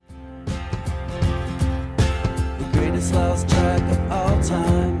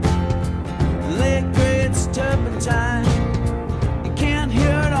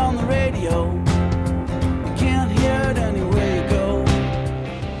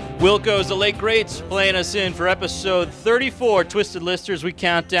Wilco's The Late Greats playing us in for episode 34. Twisted Listers, we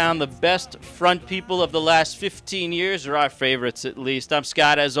count down the best front people of the last 15 years, or our favorites at least. I'm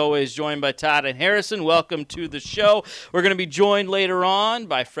Scott, as always, joined by Todd and Harrison. Welcome to the show. We're going to be joined later on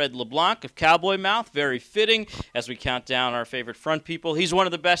by Fred LeBlanc of Cowboy Mouth. Very fitting as we count down our favorite front people. He's one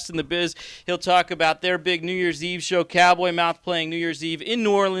of the best in the biz. He'll talk about their big New Year's Eve show, Cowboy Mouth playing New Year's Eve in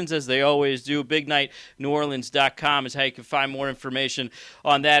New Orleans, as they always do. BigNightNewOrleans.com is how you can find more information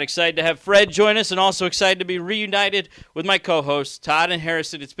on that. Excited to have Fred join us, and also excited to be reunited with my co-hosts, Todd and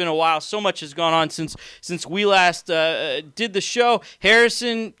Harrison. It's been a while. So much has gone on since we last did the show.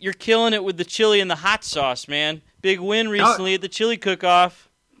 Harrison, you're killing it with the chili and the hot sauce, man. Big win recently at the chili cook-off.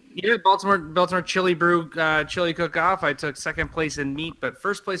 Yeah, Baltimore Chili Brew chili cook-off. I took second place in meat, but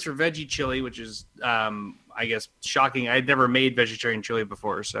first place for veggie chili, which is, I guess, shocking. I'd never made vegetarian chili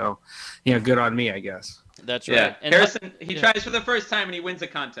before, so, good on me, I guess. That's yeah. right. And Harrison, he tries for the first time and he wins a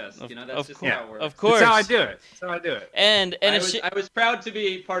contest. That's just how it works. Of course. That's how I do it. And I was proud to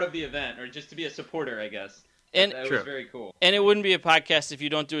be part of the event, or just to be a supporter, I guess. And that was very cool. And it wouldn't be a podcast if you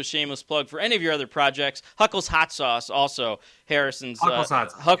don't do a shameless plug for any of your other projects. Huckle's Hot Sauce, also Harrison's Huckle's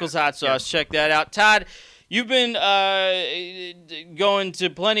Hot Sauce. Yeah. Check that out. Todd, you've been going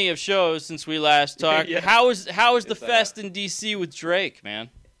to plenty of shows since we last talked. Yeah. How was the fest in D.C. with Drake, man?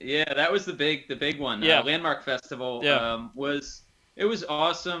 Yeah, that was the big one. Yeah. Landmark Festival. Yeah. was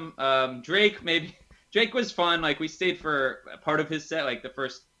awesome. Drake was fun. Like, we stayed for part of his set, like the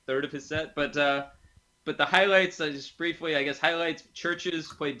first third of his set, but the highlights, just briefly, I guess,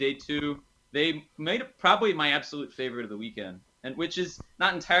 Churches played day 2. They made it probably my absolute favorite of the weekend, and which is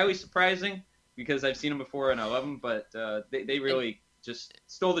not entirely surprising because I've seen them before and I love them, but they really just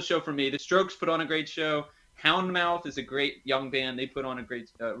stole the show from me. The Strokes put on a great show. Houndmouth is a great young band. They put on a great,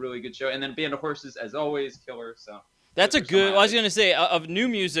 really good show. And then Band of Horses, as always, killer. So that's a good. I was going to say, of new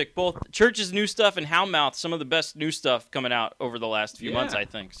music, both Church's new stuff and Houndmouth, some of the best new stuff coming out over the last few months, I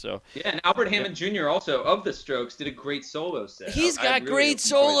think. So yeah, and Albert Hammond Jr. also of the Strokes did a great solo set. He's got great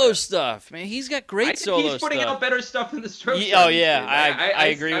solo stuff, man. He's got great solo stuff. He's putting out better stuff than the Strokes. Oh yeah, I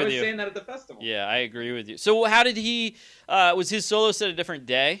agree with you. I was saying that at the festival. Yeah, I agree with you. So how did he? Was his solo set a different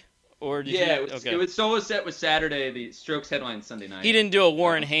day? Or did it was solo set was Saturday. The Strokes headline Sunday night. He didn't do a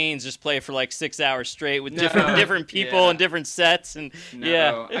Warren Haynes, just play for like 6 hours straight with different people and different sets and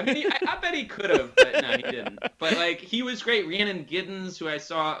I mean, I bet he could have, but no, he didn't. But like, he was great. Rhiannon Giddens, who I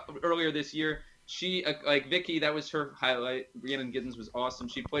saw earlier this year, she like Vicky, that was her highlight. Rhiannon Giddens was awesome.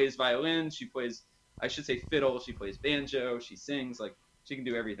 She plays violin. She plays, I should say, fiddle. She plays banjo. She sings. Like, she can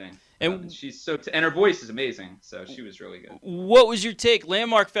do everything. And she's and her voice is amazing, so she was really good. What was your take?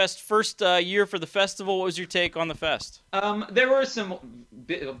 Landmark Fest, first year for the festival. What was your take on the fest? There were some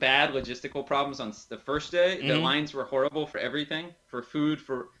bad logistical problems on the first day. Mm-hmm. The lines were horrible for everything, for food.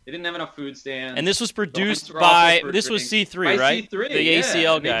 They didn't have enough food stands. And this was produced by this was C3, right? C3, the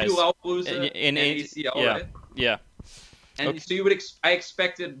ACL guys. They do Lollapalooza and ACL, right? Yeah. And so I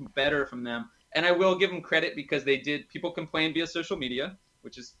expected better from them. And I will give them credit because people complained via social media,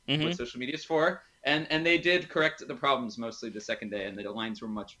 which is what social media is for. And they did correct the problems mostly the second day, and the lines were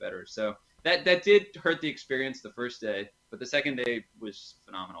much better. So that did hurt the experience the first day, but the second day was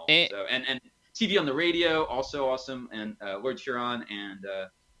phenomenal. And TV on the radio, also awesome. And Lord Huron and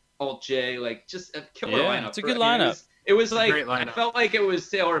Alt J, like, just a killer lineup. It's a good lineup. It was like, I felt like it was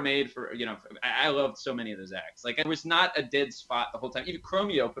tailor-made for, I loved so many of those acts. Like, it was not a dead spot the whole time. Even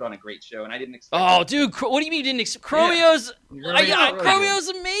Chromeo put on a great show, and I didn't expect that. Dude, what do you mean you didn't expect? Chromeo's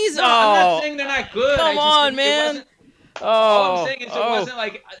amazing. No, I'm not saying they're not good. Come on, man. All I'm saying is it wasn't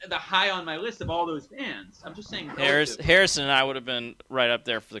like the high on my list of all those bands. I'm just saying. Harrison and I would have been right up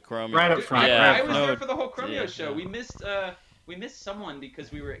there for the Chromeo. Right up front. I was there for the whole Chromeo show. We missed someone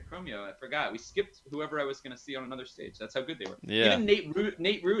because we were at Chromeo. I forgot. We skipped whoever I was going to see on another stage. That's how good they were. Yeah. Even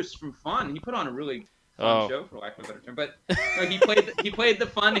Nate Roos from Fun, he put on a really fun show, for lack of a better term. But he played the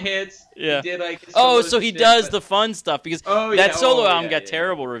fun hits. Yeah. He did like. So he does the fun stuff because that solo album got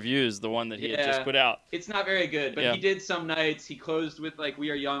terrible reviews. The one that he had just put out. It's not very good, but he did some nights. He closed with like We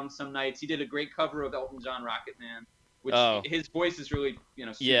Are Young some nights. He did a great cover of Elton John, Rocket Man. Which his voice is really,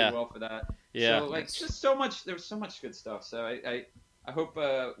 suited well for that. Yeah. So like, just so much. There was so much good stuff. So I hope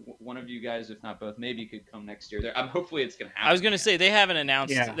one of you guys, if not both, maybe could come next year. Hopefully it's gonna happen. I was gonna say they haven't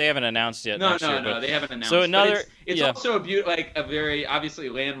announced. Yeah. They haven't announced yet. No, they haven't announced. So it's also a very obviously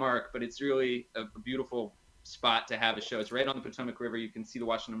landmark, but it's really a beautiful spot to have a show. It's right on the Potomac River. You can see the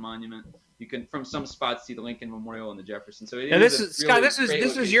Washington Monument. You can, from some spots, see the Lincoln Memorial and the Jefferson. So this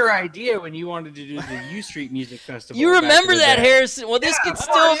is your idea when you wanted to do the U Street Music Festival. You remember that, Harrison? Well, this could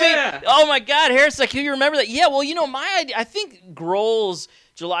still be. Oh my God, Harrison! Like, you remember that? Yeah. Well, my idea. I think Grohl's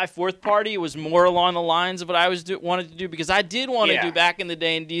July 4th party was more along the lines of what I wanted to do, because I did want to do back in the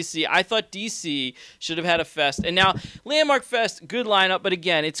day in DC. I thought DC should have had a fest. And now Landmark Fest, good lineup, but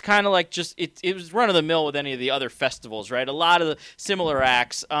again, it's kind of like just it was run of the mill with any of the other festivals, right? A lot of the similar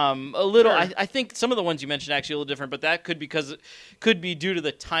acts. A little, sure. I think some of the ones you mentioned actually a little different, but that could be due to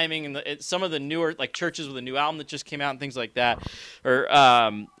the timing and some of the newer, like Churches with a new album that just came out and things like that. Or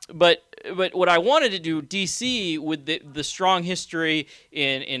but what I wanted to do, DC, with the strong history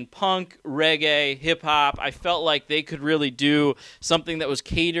in punk, reggae, hip hop, I felt like they could really do something that was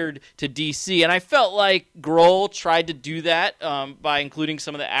catered to DC, and I felt like Grohl tried to do that by including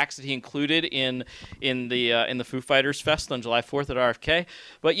some of the acts that he included in the Foo Fighters Fest on July 4th at RFK.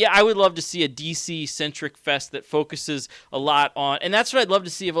 But yeah, I would love to see a DC centric fest that focuses a lot on, and that's what I'd love to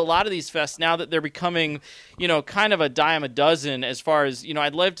see of a lot of these fests now that they're becoming, kind of a dime a dozen as far as,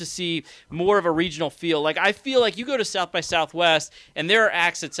 I'd love to see more of a regional feel. Like, I feel like you go to South by Southwest, and there are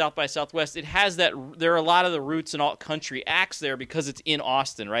acts at South by Southwest. It has that. There are a lot of the roots and alt country acts there because it's in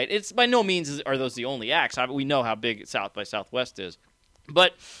Austin, right? It's by no means are those the only acts. We know how big South by Southwest is.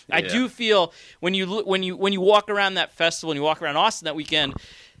 But yeah. I do feel when you walk around that festival and you walk around Austin that weekend,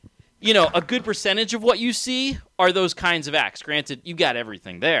 a good percentage of what you see are those kinds of acts. Granted, you got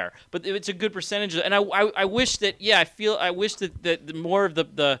everything there, but it's a good percentage. And I wish that, I wish that more of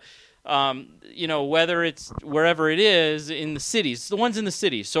the whether it's wherever it is in the cities, the ones in the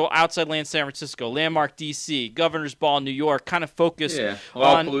cities, so outside San Francisco, Landmark, DC, Governor's Ball, New York, kind of focus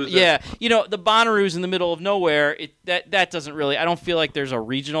on, the Bonnaroo's in the middle of nowhere. That doesn't really, I don't feel like there's a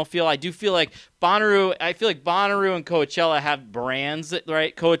regional feel. I do feel like Bonnaroo and Coachella have brands,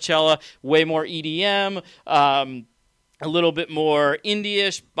 right? Coachella, way more EDM, a little bit more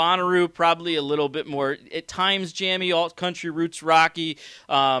indie-ish. Bonnaroo, probably a little bit more, at times, jammy, alt-country, roots, rocky,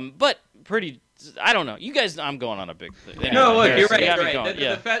 but pretty, I don't know. You guys, I'm going on a big thing. No, look, you're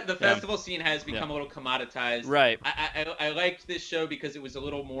right. The festival scene has become a little commoditized. Right. I liked this show because it was a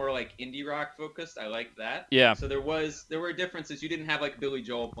little more like indie rock focused. I liked that. Yeah. So there were differences. You didn't have like Billy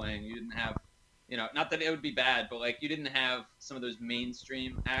Joel playing. You didn't have, not that it would be bad, but like you didn't have some of those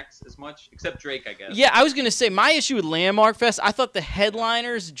mainstream acts as much, except Drake, I guess. Yeah, I was gonna say my issue with Landmark Fest, I thought the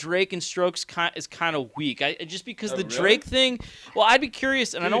headliners, Drake and Strokes, is kind of weak. Just because the Drake thing. Well, I'd be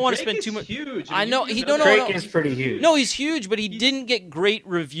curious, and I don't want to spend too much. Huge. I know he don't know. Drake is pretty huge. No, he's huge, but he didn't get great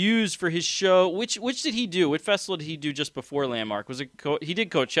reviews for his show. Which did he do? What festival did he do just before Landmark? Was it he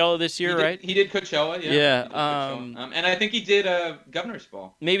did Coachella this year, right? He did Coachella. Yeah. Yeah. Coachella. And I think he did Governor's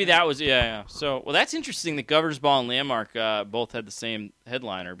Ball. Maybe that was yeah. So that's interesting that Governor's Ball and Landmark both had the same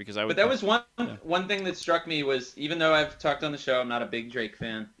headliner, because I would. But that was one thing that struck me was, even though I've talked on the show, I'm not a big Drake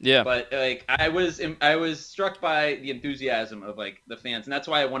fan. Yeah. But like I was struck by the enthusiasm of like the fans, and that's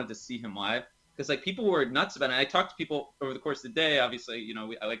why I wanted to see him live, because like people were nuts about it. I talked to people over the course of the day. Obviously,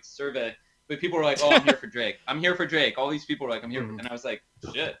 I like to survey, but people were like, "Oh, I'm here for Drake. I'm here for Drake." All these people were like, "I'm here," and I was like,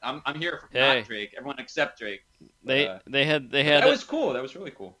 "Shit, I'm here for not Drake. Everyone except Drake." They had that was cool. That was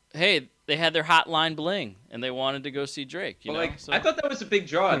really cool. Hey, they had their hotline bling, and they wanted to go see Drake. I thought that was a big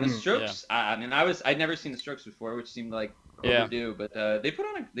draw. And the Strokes. Yeah. I'd never seen the Strokes before, which seemed like overdue. But they put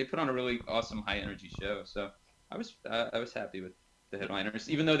on a really awesome high energy show. So I was happy with the headliners,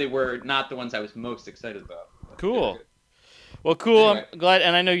 even though they were not the ones I was most excited about. Cool. Well, cool. Anyway. I'm glad,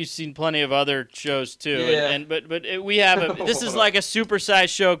 and I know you've seen plenty of other shows too. Yeah. But we have this is like a supersized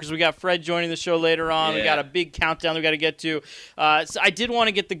show, because we got Fred joining the show later on. Yeah. We got a big countdown we got to get to. So I did want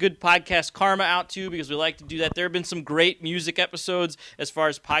to get the good podcast Karma out too, because we like to do that. There have been some great music episodes as far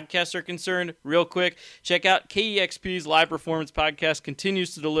as podcasts are concerned. Real quick, check out KEXP's live performance podcast.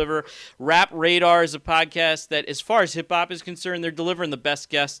 Continues to deliver. Rap Radar is a podcast that, as far as hip hop is concerned, they're delivering the best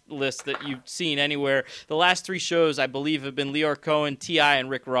guest list that you've seen anywhere. The last 3 shows, I believe, have been Leor Cohen, T.I., and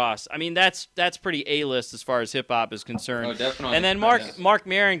Rick Ross. I mean, that's pretty A-list as far as hip-hop is concerned. Oh, definitely. And then Mark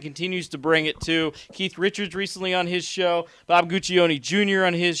Maron continues to bring it, too. Keith Richards recently on his show. Bob Guccione Jr.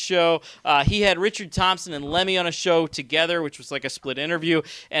 on his show. He had Richard Thompson and Lemmy on a show together, which was like a split interview.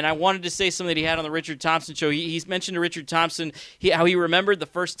 And I wanted to say something that he had on the Richard Thompson show. He's mentioned to Richard Thompson how he remembered the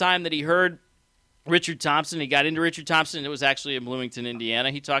first time that he heard Richard Thompson. He got into Richard Thompson. It was actually in Bloomington, Indiana.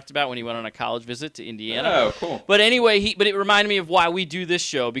 He talked about when he went on a college visit to Indiana. Oh, cool. But anyway, but it reminded me of why we do this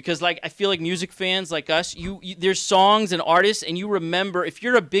show, because like I feel like music fans like us, you there's songs and artists, and you remember, if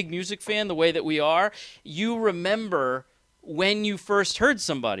you're a big music fan the way that we are, you remember when you first heard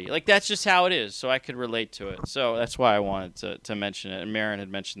somebody. Like, that's just how it is. So I could relate to it. So that's why I wanted to mention it. And Maron had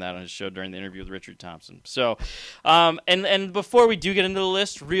mentioned that on his show during the interview with Richard Thompson. So, and before we do get into the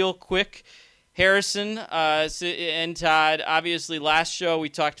list, real quick, Harrison and Todd, obviously last show we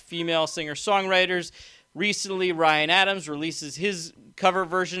talked female singer-songwriters. recently, Ryan Adams releases his cover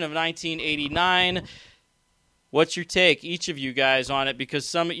version of 1989. What's your take, each of you guys, on it? Because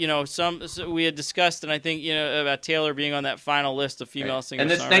some we had discussed, and I think about Taylor being on that final list of female singers.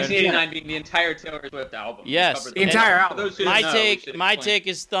 And this 1989 being the entire Taylor Swift album. Yes, the entire album. My take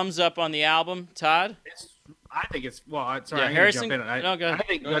is thumbs up on the album. Todd? I think it's sorry. Yeah, I'm Harrison. Jump in. No, go ahead. I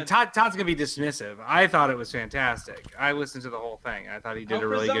think Todd's gonna be dismissive. I thought it was fantastic. I listened to the whole thing. I thought he did a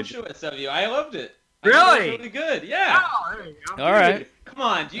really good job. Presumptuous of you. I loved it. Really? I thought it was really good. Yeah. Oh, there you go. All right. Come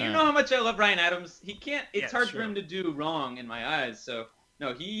on. Do you know how much I love Ryan Adams? He can't. It's hard sure. for him to do wrong in my eyes. So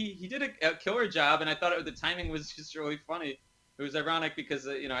no, he did a killer job, and I thought the timing was just really funny. It was ironic because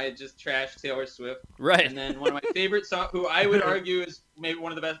I had just trashed Taylor Swift, right? And then one of my favorite who I would argue is maybe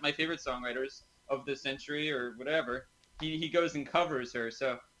one of the best, my favorite songwriters of the century or whatever. He goes and covers her.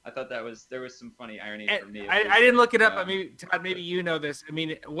 So I thought there was some funny irony for me. I didn't look it up. I mean, Todd, maybe you know this. I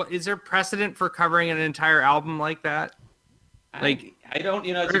mean, what is there precedent for covering an entire album like that? Like I don't,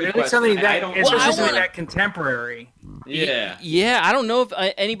 it's a good it's question. something that I don't. something that contemporary. Yeah. Yeah, I don't know if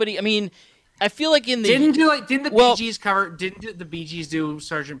anybody. I mean, I feel like in the didn't the Bee Gees cover? Didn't the Bee Gees do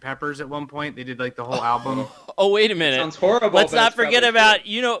Sgt. Pepper's at one point? They did like the whole album. Oh, wait a minute. Sounds horrible. Let's not forget about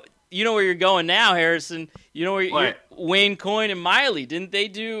you know where you're going now, Harrison. You know where Wayne Coyne and Miley didn't they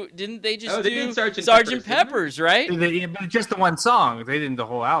just do Sgt. Pepper's, right? But just the one song. They didn't the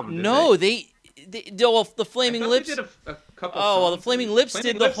whole album. No, the Flaming Lips. They did a couple the Flaming Lips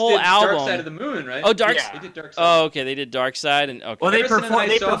Flaming did the Lips whole did album. Dark Side of the Moon, right? Oh, Dark. Yeah. They did Dark Side. Oh, okay. They did Dark Side and okay. Well, they Harrison and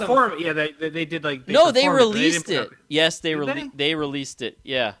I saw them. performed. Yeah, they did like. They released it. Yes, they They released it.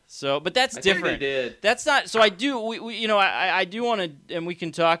 Yeah. So, but that's I different. They did. That's not. So I do. I do want to, and we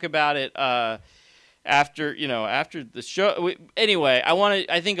can talk about it. After the show. Anyway,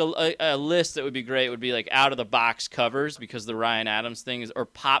 I think a list that would be great would be like out of the box covers, because the Ryan Adams thing is, or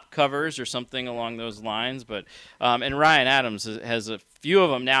pop covers or something along those lines. But and Ryan Adams has a few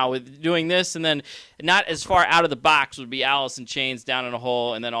of them now with doing this, and then not as far out of the box would be Alice in Chains, Down in a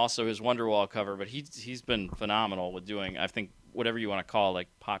Hole, and then also his Wonderwall cover. But he's been phenomenal with doing, I think, whatever you want to call like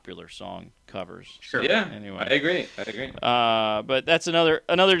popular song covers. Sure. Yeah. Anyway, I agree. But that's another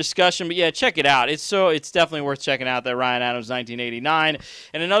discussion. But yeah, check it out. It's definitely worth checking out, that Ryan Adams 1989.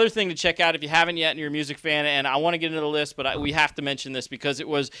 And another thing to check out if you haven't yet and you're a music fan, and I want to get into the list, but we have to mention this because it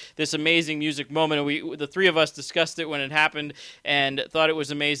was this amazing music moment, and the three of us discussed it when it happened and thought it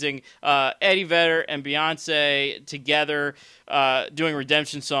was amazing. Eddie Vedder and Beyonce together doing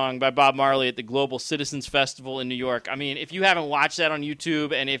Redemption Song by Bob Marley at the Global Citizens Festival in New York. I mean, if you haven't watched that on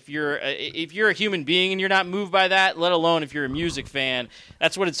YouTube, and if you're a human being and you're not moved by that, let alone if you're a music fan,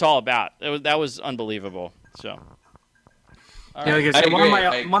 that's what it's all about. That was unbelievable. So, like I said,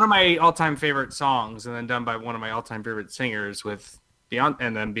 one of my all-time favorite songs, and then done by one of my all-time favorite singers with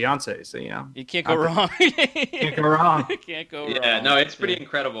Beyonce. So you can't go wrong. Can't go wrong. Can't go wrong. Yeah, no, it's pretty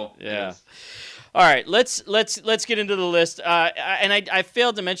incredible. Yeah. All right, let's get into the list. And I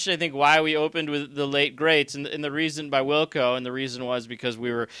failed to mention, I think, why we opened with the late greats, and the reason by Wilco, and the reason was because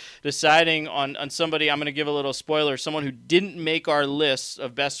we were deciding on somebody. I'm going to give a little spoiler. Someone who didn't make our list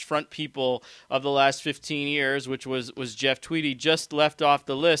of best front people of the last 15 years, which was Jeff Tweedy, just left off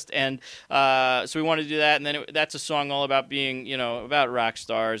the list, and so we wanted to do that. And then that's a song all about being, about rock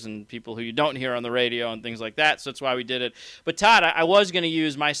stars and people who you don't hear on the radio and things like that. So that's why we did it. But Todd, I was going to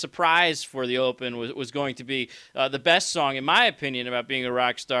use my surprise for the open. Was going to be the best song, in my opinion, about being a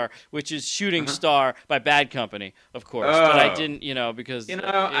rock star, which is Shooting Star by Bad Company, of course. But I didn't, because...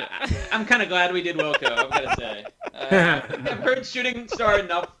 I'm kind of glad we did Wilco, I've got to say. I've heard Shooting Star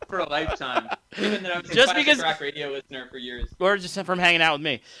enough for a lifetime, given that I was a classic rock radio listener for years. Or just from hanging out with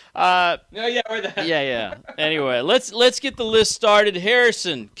me. Or that. Yeah. Anyway, let's get the list started.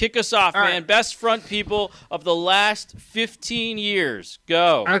 Harrison, kick us off, man. Right. Best front people of the last 15 years.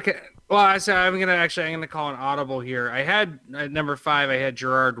 Go. Okay. Well, I'm gonna call an audible here. I had at number 5. I had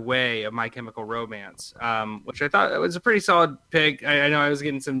Gerard Way of My Chemical Romance, which I thought was a pretty solid pick. I know I was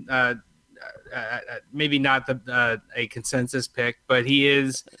getting some, maybe not a consensus pick, but he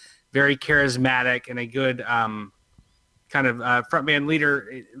is very charismatic and a good kind of frontman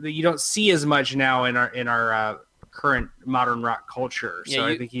leader that you don't see as much now in our current modern rock culture. So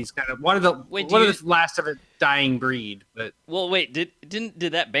I think he's kind of one of the last of a dying breed. But wait, did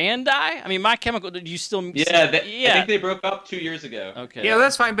that band die? I mean, My Chemical. Did you still? I think they broke up 2 years ago. Okay. Yeah,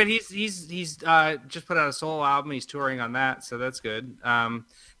 that's fine. But he's just put out a solo album. He's touring on that, so that's good. But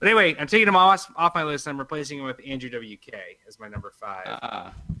anyway, I'm taking him off my list. I'm replacing him with Andrew WK as my number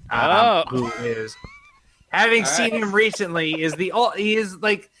 5. Who is, having seen him recently, he is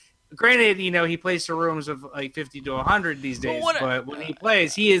like Granted, he plays to rooms of like 50 to 100 these days, but when he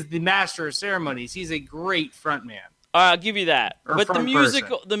plays, he is the master of ceremonies. He's a great frontman. I'll give you that. Or But front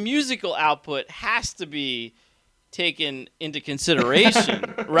the musical output has to be taken into consideration,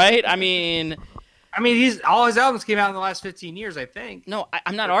 right? I mean, all his albums came out in the last 15 years, I think. No,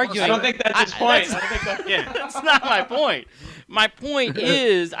 I'm not arguing. I don't think that's his point. I don't think that's That's not my point. My point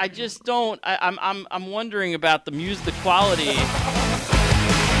is, I just don't. I'm wondering about the quality.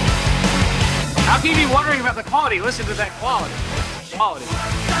 How can you be wondering about the quality? Listen to that quality. Quality.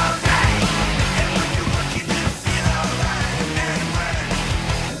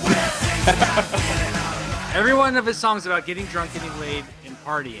 Every one of his songs about getting drunk, getting laid, and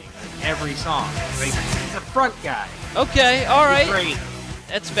partying. Every song. Like, he's a front guy. Okay, all right. Great.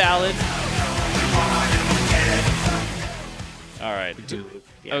 That's valid. All right. Dude.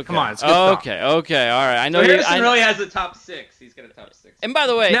 Yeah, Okay. Come on. It's good stuff. Okay, all right. I know So you. Harrison really has a top 6. He's got a top 6. And by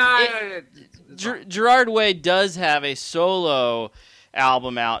the way, No, Gerard Way does have a solo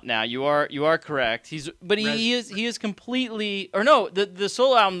album out now. You are correct. He is completely, or no, the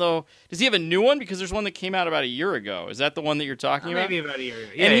solo album though. Does he have a new one? Because there's one that came out about a year ago. Is that the one that you're talking about? maybe about a year.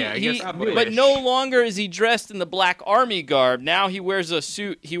 And I guess. but no longer is he dressed in the black army garb. Now he wears a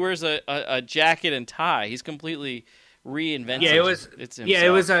suit. He wears a jacket and tie. He's completely reinvented. Yeah, it was. It's Yeah, it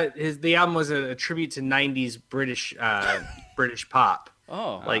was the album was a tribute to '90s British pop.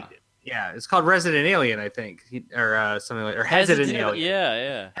 Oh, Yeah, it's called Resident Alien, I think, or something like, or Hesitant Alien.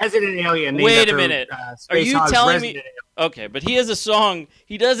 Yeah. Hesitant Alien. named Wait a after, minute. Space Are you Hog's telling Resident me? Alien. Okay, but he has a song.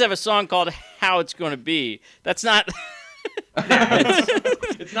 He does have a song called "How It's Going to Be." That's not.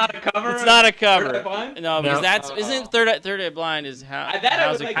 It's not a cover. It's not a cover. Third Eye Blind? No, because No. isn't Third Eye Blind is how.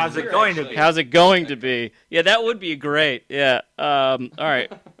 How's it going to be? How's it going to be? Yeah, that would be great. Yeah. All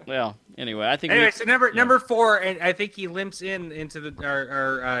right. Well, anyway, I think. Anyway, so number 4, and I think he limps into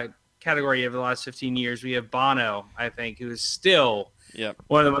our category of the last 15 years. We have Bono, I think, who is still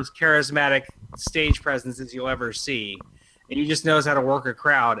one of the most charismatic stage presences you'll ever see. And he just knows how to work a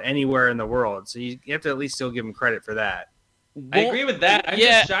crowd anywhere in the world. So you have to at least still give him credit for that. I agree with that. I'm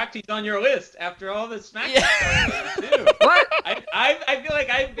just shocked he's on your list after all the SmackDown stuff too. What? I feel like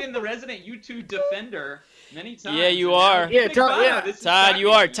I've been the resident U2 defender many times. Yeah, you are. Yeah, Todd, you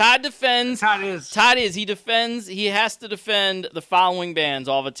are. Todd defends. Todd is. He defends. He has to defend the following bands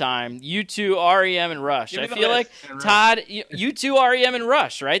all the time: U2, REM, and Rush. I feel like Todd, U2, REM, and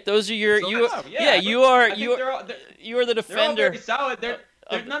Rush. Right? Those are your. You are the defender. They're all very solid.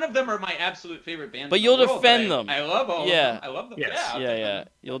 None of them are my absolute favorite bands. But you'll defend them. I love all of them. I love them. Yes. Yeah.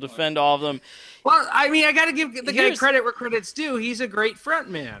 You'll defend all of them. Well, I mean, I got to give the guy credit where credit's due. He's a great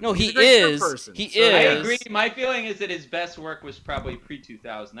frontman. No, He's a great front person. He I is. agree. My feeling is that his best work was probably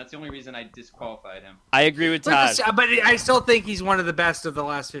pre-2000. That's the only reason I disqualified him. I agree with Todd. But I still think he's one of the best of the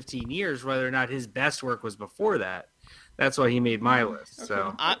last 15 years, whether or not his best work was before that. That's why he made my list.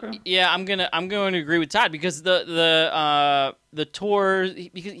 So I'm going to agree with Todd because the tour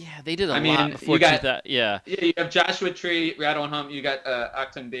because they did a lot before that. Yeah, you have Joshua Tree, Rattle and Hump. You got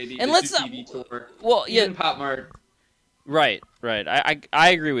Octane Baby, and the let's TV tour. Well, even Pop Mart. Right. I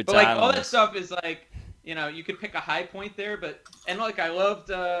agree with Todd. Todd. But like all that stuff is like, you could pick a high point there, but I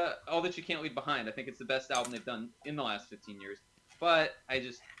loved All That You Can't Leave Behind. I think it's the best album they've done in the last 15 years. But I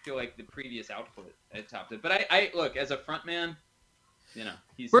just feel like the previous output it topped it. But I look, as a frontman,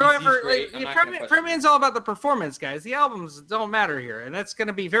 he's great. Frontman's all about the performance, guys. The albums don't matter here, and that's going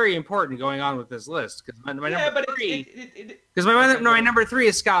to be very important going on with this list. Because my number three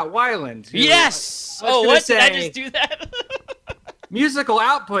is Scott Weiland. Yes. What did I just do that? Musical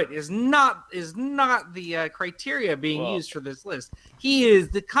output is not the criteria being used for this list. He is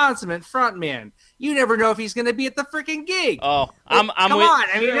the consummate frontman. You never know if he's going to be at the freaking gig. Oh, come on! I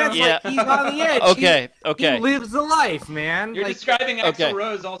mean, that's like he's on the edge. Okay. He lives the life, man. You're describing Axl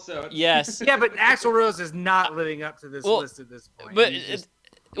Rose also. Yes. Yeah, but Axl Rose is not living up to this list at this point.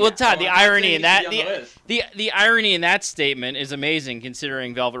 But Todd, the irony in that the irony in that statement is amazing,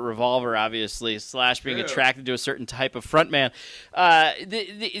 considering Velvet Revolver, obviously, / being attracted to a certain type of frontman.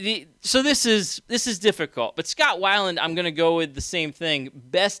 So this is difficult. But Scott Weiland, I'm going to go with the same thing.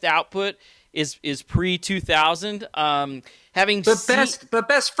 Best output is pre-2000.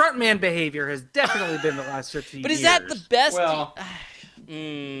 Best frontman behavior has definitely been the last 15 years. But is that the best? Well,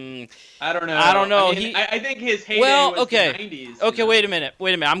 I don't know. I think his heyday was the 90s. Okay, wait a minute.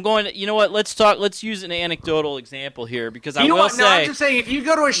 I'm going to, you know what? Let's use an anecdotal example here because I'm just saying, if you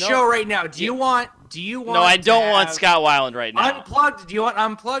go to a show right now, do you want Do you want? No, I don't want have Scott Weiland right now. Unplugged. Do you want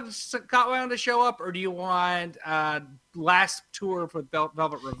Unplugged Scott Weiland to show up, or do you want last tour with Velvet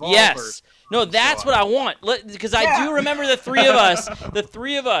Revolver? Yes. No, that's what I want. Because I do remember the three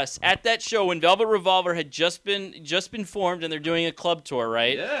of us at that show when Velvet Revolver had just been formed and they're doing a club tour,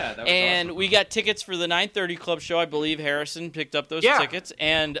 right? Yeah, that was and awesome. we got tickets for the 9:30 club show. I believe Harrison picked up those tickets,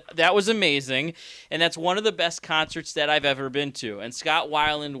 and that was amazing. And that's one of the best concerts that I've ever been to. And Scott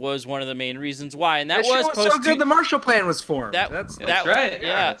Weiland was one of the main reasons why. And that was so good. The Marshall Plan was formed. That's right.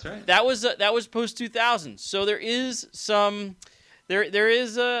 Yeah, that's right. That was post 2000. So there is some. There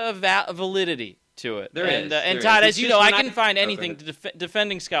is a validity to it. And Todd, as you know, I can find anything.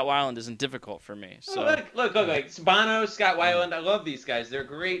 Defending Scott Weiland isn't difficult for me. So look, like Bono, Scott Weiland, I love these guys. They're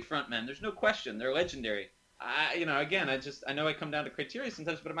great frontmen. There's no question. They're legendary. Again, I know I come down to criteria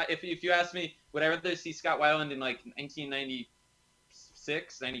sometimes, but if you ask me, would I rather see Scott Weiland in like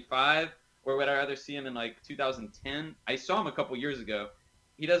 1996, 95, or would I rather see him in like 2010? I saw him a couple years ago.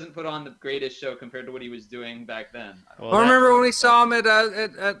 He doesn't put on the greatest show compared to what he was doing back then. Well, remember when we saw him at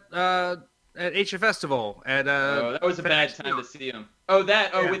HF Festival? That was a bad time to see him. With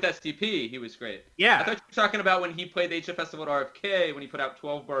STP, he was great. Yeah. I thought you were talking about when he played the HF Festival at RFK when he put out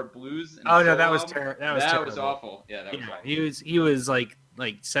 12 Bar Blues. That was terrible. That was awful. Yeah, that was awful. He was like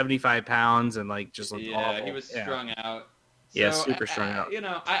 75 pounds and like just looked awful. Yeah, he was strung out. Yeah, super strung out.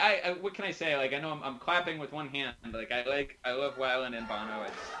 I what can I say? Like, I know I'm clapping with one hand. Like, I love Weiland and Bono.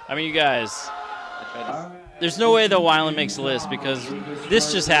 I mean, you guys, there's no way that Weiland makes a list because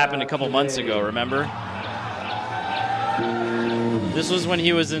this just happened a couple months ago, remember? This was when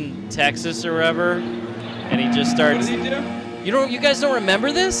he was in Texas or wherever, and he just starts. What did he do? You guys don't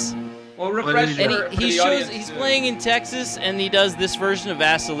remember this? Well, refresh and he's playing in Texas, and he does this version of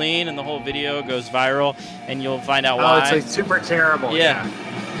Vaseline, and the whole video goes viral, and you'll find out why. Oh, it's like super terrible. Yeah.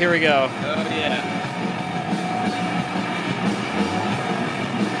 Here we go. Oh, yeah.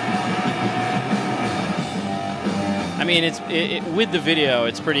 I mean, with the video,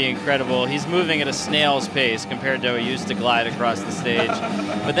 it's pretty incredible. He's moving at a snail's pace compared to how he used to glide across the stage.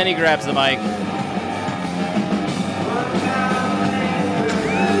 But then he grabs the mic.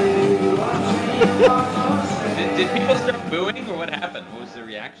 Did people start booing, or what happened? What was the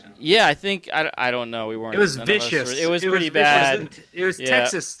reaction? Yeah, I think I don't know. We weren't. It was vicious. It was pretty bad. It was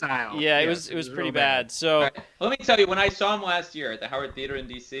Texas style. Yeah, it was pretty bad. So right. Let me tell you, when I saw him last year at the Howard Theater in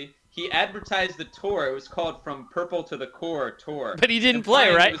D.C., he advertised the tour. It was called From Purple to the Core tour. But he didn't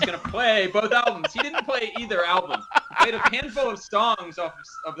play, right? He was going to play both albums. He didn't play either album. He played a handful of songs off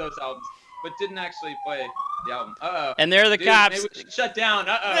of those albums, but didn't actually play the album. And they're the cops. Maybe we should shut down.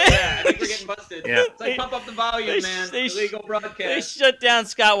 Yeah, I think we're getting busted. Yeah. It's like pump up the volume, man. Illegal broadcast. They shut down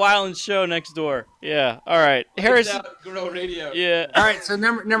Scott Weiland's show next door. Yeah. All right. Harrison. Grow Radio. Yeah. All right. So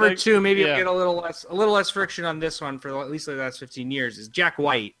number two, maybe we'll get a little less friction on this one for at least the last 15 years is Jack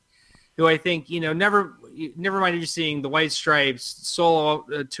White, who I think never mind you seeing the White Stripes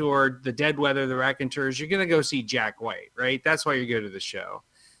solo tour, the Dead Weather, the Raconteurs. You're gonna go see Jack White, right? That's why you go to the show,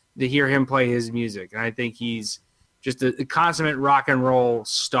 to hear him play his music. And I think he's just a consummate rock and roll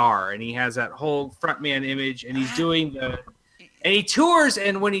star, and he has that whole frontman image, and he's doing and he tours,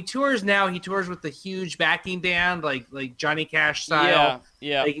 and when he tours now, he tours with the huge backing band, like Johnny Cash style.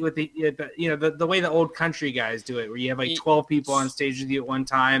 Yeah. Like with the way the old country guys do it, where you have like 12 people on stage with you at one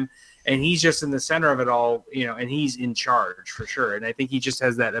time, and he's just in the center of it all, and he's in charge for sure. And I think he just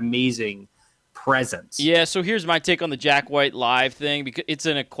has that amazing presence. Yeah, so here's my take on the Jack White live thing, because it's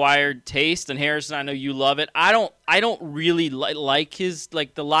an acquired taste, and Harrison, I know you love it. I don't really like his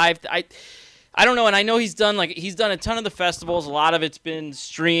the live. I don't know, and I know he's done a ton of the festivals. A lot of it's been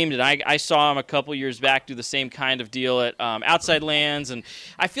streamed, and I saw him a couple years back do the same kind of deal at Outside Lands, and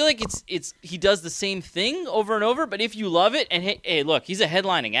I feel like he does the same thing over and over. But if you love it, and hey, look, he's a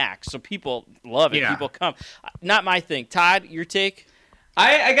headlining act, so people love it. Yeah. People come. Not my thing. Todd, your take?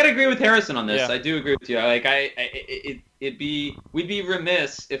 I gotta agree with Harrison on this. Yeah. I do agree with you. Like we'd be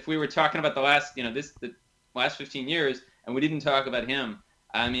remiss if we were talking about the last 15 years and we didn't talk about him.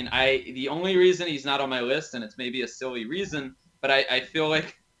 I mean, the only reason he's not on my list, and it's maybe a silly reason, but I feel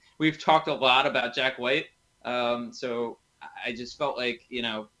like we've talked a lot about Jack White. So I just felt like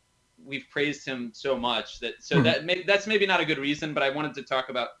we've praised him so much that's maybe not a good reason, but I wanted to talk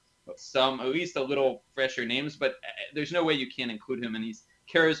about some, at least a little fresher names, but there's no way you can't include him. And he's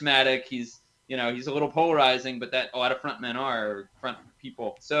charismatic. He's a little polarizing, but that a lot of frontmen are front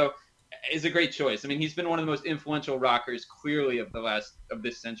people. So is a great choice. I mean, he's been one of the most influential rockers clearly of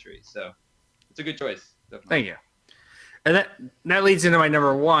this century. So it's a good choice. Definitely. Thank you. And that leads into my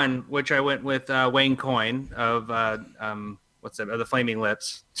number one, which I went with Wayne Coyne of what's that? The Flaming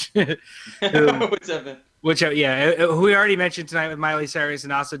Lips. What's up, man? Who we already mentioned tonight with Miley Cyrus,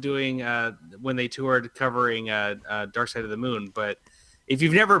 and also doing when they toured covering Dark Side of the Moon. But if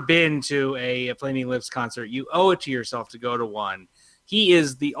you've never been to a Flaming Lips concert, you owe it to yourself to go to one. He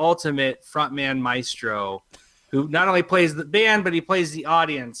is the ultimate frontman maestro, who not only plays the band but he plays the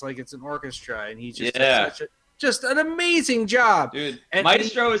audience like it's an orchestra, and he just does just an amazing job, dude. And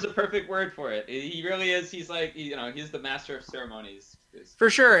maestro is a perfect word for it. He really is. He's like, he's the master of ceremonies. For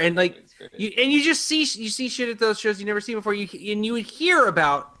sure, and like you just see shit at those shows you never seen before. You would hear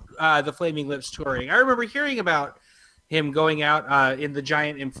about the Flaming Lips touring. I remember hearing about him going out in the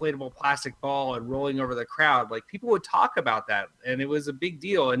giant inflatable plastic ball and rolling over the crowd. Like, people would talk about that, and it was a big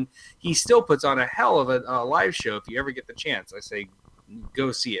deal. And he still puts on a hell of a live show. If you ever get the chance, I say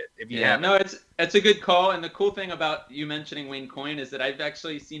go see it. If you haven't. No, it's a good call. And the cool thing about you mentioning Wayne Coyne is that I've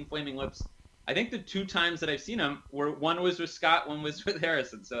actually seen Flaming Lips. I think the 2 times that I've seen him one was with Scott, one was with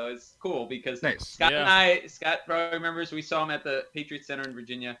Harrison. So it's cool because Scott probably remembers, we saw him at the Patriot Center in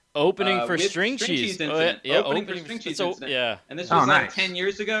Virginia. Opening for String Cheese. Opening for String Cheese incident. Yeah. And this was like 10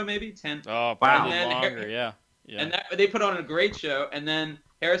 years ago, maybe 10. Oh, probably longer. Yeah. And they put on a great show. And then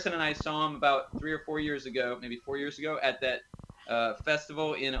Harrison and I saw him about 3 or 4 years ago, maybe 4 years ago, at that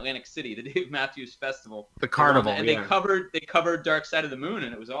festival in Atlantic City, the Dave Matthews Festival. The Carnival. And they covered Dark Side of the Moon,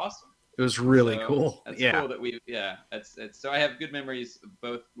 and it was awesome. It was really cool. That's cool that that's so I have good memories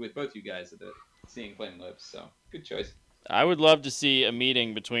with both you guys at seeing Flaming Lips. So good choice. I would love to see a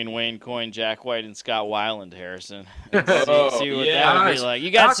meeting between Wayne Coyne, Jack White, and Scott Weiland, Harrison. See what that would be like. You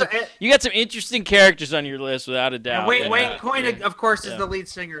got some interesting characters on your list, without a doubt. Wayne Coyne, of course, is the lead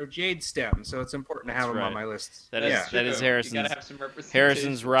singer of Jade Stem, so it's important to have him on my list. That is Harrison's. You gotta have some representation.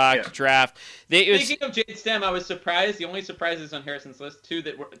 Harrison's rock draft. Speaking of Jade Stem, I was surprised. The only surprises on Harrison's list,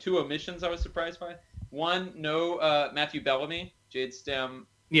 2 omissions I was surprised by. 1, no Matthew Bellamy, Jade Stem.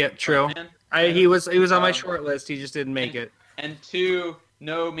 Yeah, true. He was on my short list. He just didn't make it. And 2,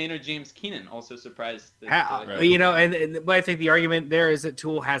 no Maynard James Keenan. Also surprised. And I think the argument there is that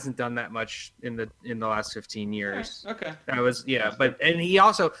Tool hasn't done that much in the last 15 years. Okay.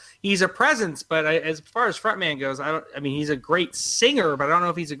 He's a presence, but as far as frontman goes, he's a great singer, but I don't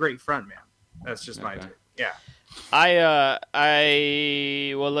know if he's a great frontman. That's just my opinion. Yeah.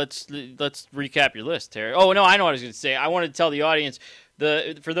 Well, let's recap your list, Terry. Oh no, I know what I was going to say. I wanted to tell the audience.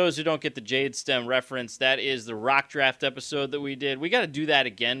 For those who don't get the Jade Stem reference, that is the rock draft episode that we did. We got to do that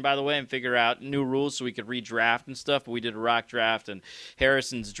again, by the way, and figure out new rules so we could redraft and stuff. But we did a rock draft, and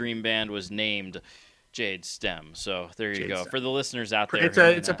Harrison's dream band was named Jade Stem. So there you go. For the listeners out there,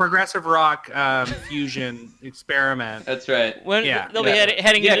 it's a progressive rock fusion experiment. That's right. They'll be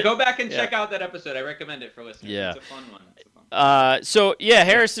heading. Yeah, go back and check out that episode. I recommend it for listeners. Yeah, it's a fun one.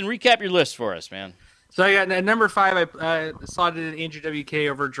 Harrison, recap your list for us, man. So I got at number 5. I slotted in Andrew WK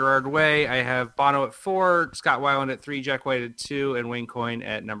over Gerard Way. I have Bono at 4, Scott Weiland at 3, Jack White at 2, and Wayne Coyne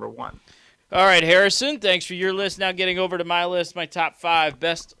at number 1. All right, Harrison, thanks for your list. Now getting over to my list, my top 5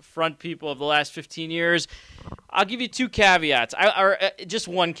 best front people of the last 15 years. I'll give you 2 caveats. Just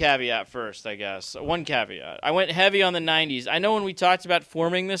one caveat first, I guess. One caveat. I went heavy on the 90s. I know when we talked about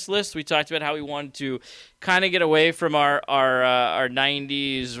forming this list, we talked about how we wanted to kind of get away from our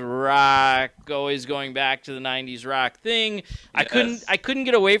 90s rock, always going back to the 90s rock thing. Yes. I couldn't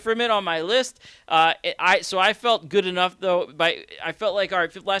get away from it on my list. So I felt good enough though. I felt like our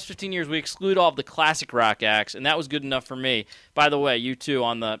last 15 years we exclude all of the classic rock acts, and that was good enough for me. By the way, you two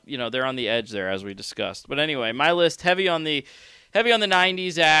they're on the edge there as we discussed. But anyway, my list heavy on the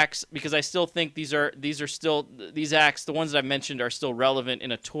 90s acts, because I still think these acts, the ones that I mentioned, are still relevant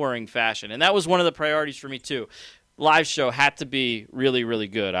in a touring fashion. And that was one of the priorities for me too. Live show had to be really, really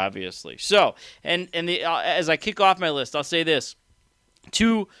good, obviously. So, as I kick off my list, I'll say this.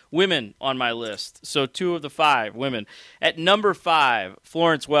 2 women on my list. So 2 of the 5 women. At number 5,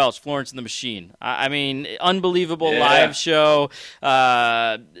 Florence Welch, Florence and the Machine. I mean, unbelievable live show.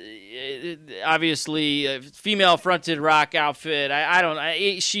 Obviously, female-fronted rock outfit.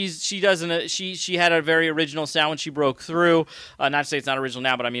 She had a very original sound when she broke through. Not to say it's not original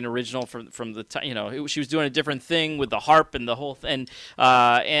now, but I mean original from the time. She was doing a different thing with the harp and the whole thing.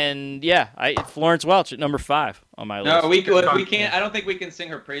 Florence Welch at number 5 on my list. No, we can't. I don't think we can sing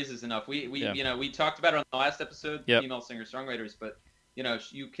her praises enough. We talked about her on the last episode, female singer-songwriters, but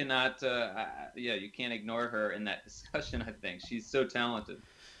you cannot. You can't ignore her in that discussion. I think she's so talented.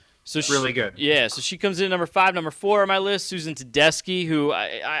 So really good. Yeah, so she comes in at number 5. Number 4 on my list, Susan Tedeschi, who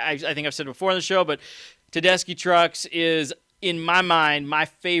I think I've said before on the show, but Tedeschi Trucks is, in my mind, my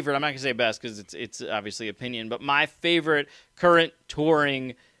favorite. I'm not going to say best because it's obviously opinion, but my favorite current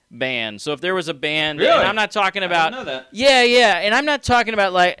touring band. So if there was a band, Really? and I'm not talking about, I didn't know that. yeah, and I'm not talking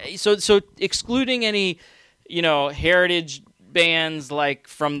about like so excluding any, heritage bands like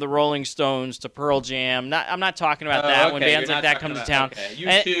from the Rolling Stones to Pearl Jam. I'm not talking about that when Okay, bands you're like not that come to talking town.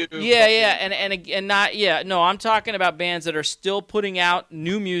 about- okay. And- U2, and not no. I'm talking about bands that are still putting out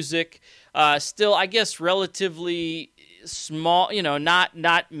new music. Still, I guess, relatively small.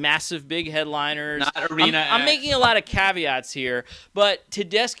 Not massive, big headliners. Not arena I'm acts. making a lot of caveats here, but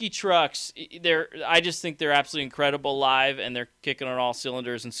Tedeschi Trucks, I just think they're absolutely incredible live, and they're kicking on all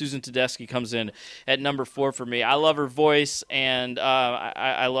cylinders. And Susan Tedeschi comes in at number 4 for me. I love her voice, and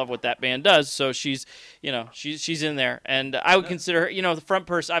I love what that band does. So she's in there, and I would consider her, the front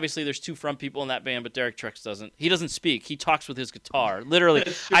person. Obviously, there's 2 front people in that band, but Derek Trucks doesn't. He doesn't speak. He talks with his guitar, literally.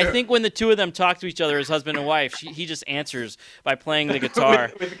 I think when the 2 of them talk to each other as husband and wife, he just answers by playing the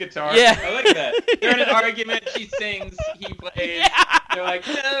guitar. with the guitar. Yeah. I like that. They're in an argument. She sings. He plays. They're like,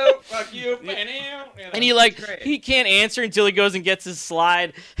 no, fuck you. And he can't answer until he goes and gets his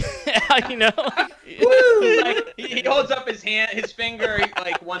slide. He holds up his finger,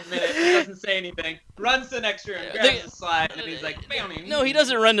 1 minute. He doesn't say anything. Runs to the next room, grabs the slide, and he's like, No, he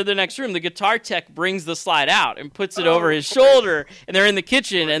doesn't run to the next room. The guitar tech brings the slide out and puts it over his shoulder, and they're in the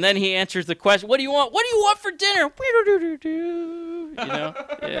kitchen, and then he answers the question, what do you want? What do you want for dinner?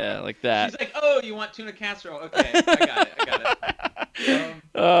 Yeah, like that. He's like, oh, you want tuna casserole? Okay, I got it.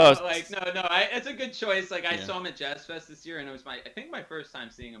 It's a good choice. I saw him at Jazz Fest this year, and it was I think my first time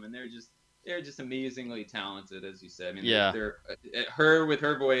seeing them, and they're just amazingly talented, as you said. I mean, they're her with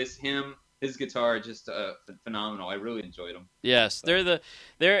her voice, him, his guitar, just phenomenal. I really enjoyed them. Yes, they're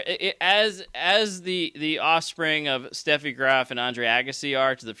as the offspring of Steffi Graf and Andre Agassi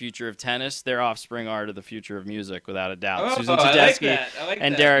are to the future of tennis. Their offspring are to the future of music, without a doubt. Susan Tedeschi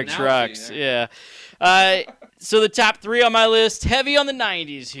and Derek Trucks. Yeah. So the top 3 on my list, heavy on the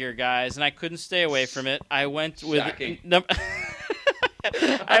 90s here, guys, and I couldn't stay away from it. I went with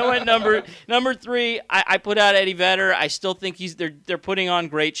number 3. I put out Eddie Vedder. I still think they're putting on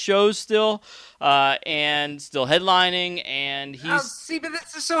great shows still, and still headlining. And but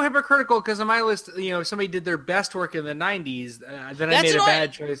this is so hypocritical because on my list, if somebody did their best work in the '90s, then I made a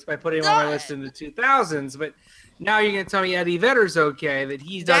bad choice by putting him on my list in the 2000s. But now you're going to tell me Eddie Vedder's okay, that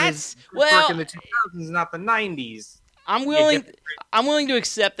he's done his work in the 2000s, not the '90s. I'm willing to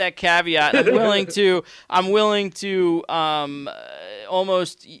accept that caveat. I'm willing to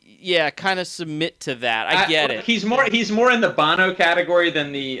almost kind of submit to that. I get it. He's more in the Bono category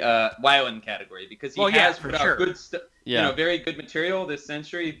than the Weiland category because he has put out good stuff. Very good material this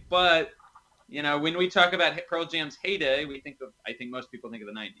century. But when we talk about Pearl Jam's heyday, I think most people think of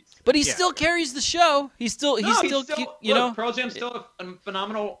the '90s. But he still carries the show. Pearl Jam's still a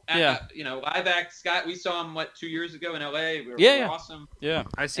phenomenal, live act. Scott, we saw him 2 years ago in LA. We were awesome. Yeah,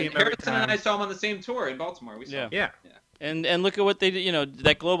 I see him Harrison every time. and I saw him on the same tour in Baltimore. We saw him. Yeah. And look at what they did.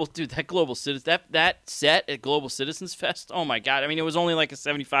 That Global Citizens, that set at Global Citizens Fest. Oh my God! I mean, it was only like a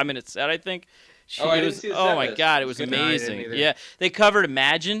 75-minute set, I think. I didn't see the set my list. God, it was amazing. Yeah, they covered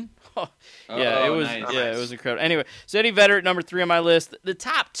Imagine. It was incredible. Anyway, so Eddie Vedder at number 3 on my list. The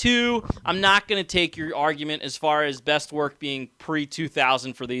top 2, I'm not going to take your argument as far as best work being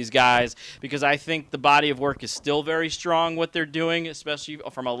pre-2000 for these guys because I think the body of work is still very strong, what they're doing, especially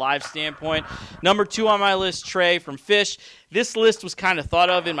from a live standpoint. Number 2 on my list, Trey from Phish. This list was kind of thought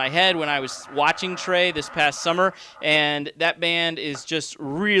of in my head when I was watching Trey this past summer, and that band is just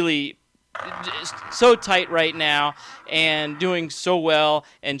really so tight right now and doing so well,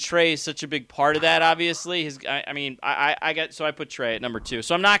 and Trey is such a big part of that. Obviously, I put Trey at number 2.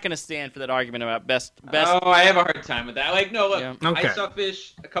 So I'm not going to stand for that argument about best. Oh, I have a hard time with that. Look, Okay. I saw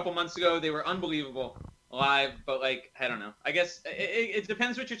Phish a couple months ago. They were unbelievable live, but I don't know. I guess it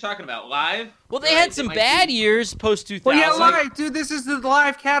depends what you're talking about. Live. Well, they had some bad years post 2000. Well, yeah, live, dude. This is the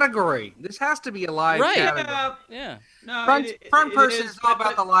live category. This has to be a live category. Yeah. No, front person is all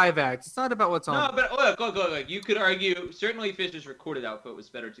about the live act. It's not about what's on. No, but look. You could argue certainly Phish's recorded output was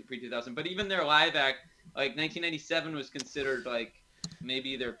better pre-2000, but even their live act, 1997 was considered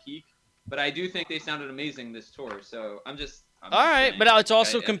maybe their peak. But I do think they sounded amazing this tour. So I'm just saying, but it's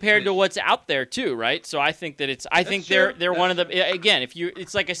also compared to what's out there too, right? So I think that they're one of the again.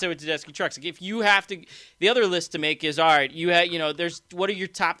 It's like I said with Tedeschi Trucks. If you have to, the other list to make is all right. There's what are your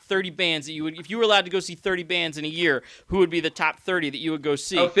top 30 bands that you would, if you were allowed to go see 30 bands in a year, who would be the top 30 that you would go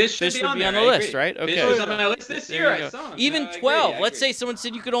see? Oh, Phish would be on the list, right? Okay. Phish was on my list this year. I saw him. Even 12. Let's say someone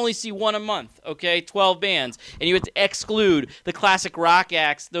said you could only see one a month. Okay, 12 bands, and you had to exclude the classic rock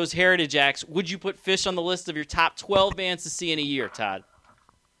acts, those heritage acts. Would you put Phish on the list of your top 12 bands to see in a year, Todd?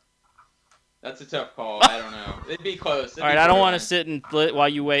 That's a tough call. I don't know. It'd be close. All right, I don't want to sit and while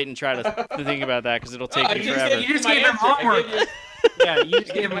you wait and try to think about that because it'll take me forever. You just gave him homework. Yeah, you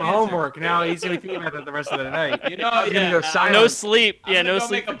just gave him homework. Now he's gonna be thinking about that the rest of the night. You know, He's gonna go silent. No sleep. I'm Yeah, gonna no go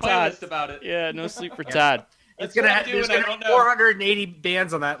sleep make for a Todd. playlist about it. Yeah, no sleep for Todd. That's There's what gonna I'm doing, there's I gonna don't be know. 480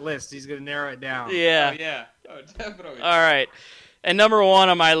 bands on that list. He's gonna narrow it down. Yeah. Oh, yeah. Oh, definitely. All right. And number one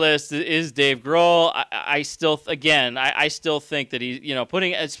on my list is Dave Grohl. I still think that he,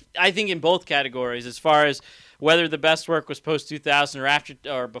 I think in both categories, as far as whether the best work was post 2000 or after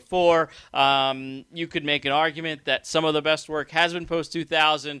or before, you could make an argument that some of the best work has been post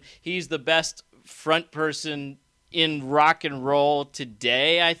 2000. He's the best front person in rock and roll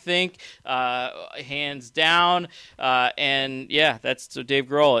today, I think, hands down. And yeah, that's so Dave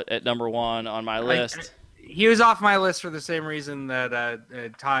Grohl at number one on my list. He was off my list for the same reason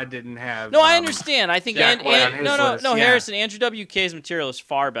that Todd didn't have. No, I understand. I think Jack White on his list, yeah. Harrison. Andrew WK's material is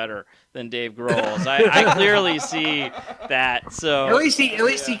far better than Dave Grohl's. I clearly see that. So at least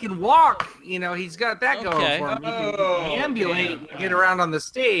he can walk. He's got that going for him. He can ambulate and get around on the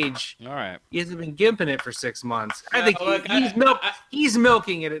stage. All right. He hasn't been gimping it for 6 months. I think look, he's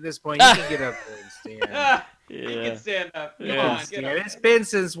milking it at this point. He can get up there and stand. He can stand up. Come Yeah. on, get up. It's been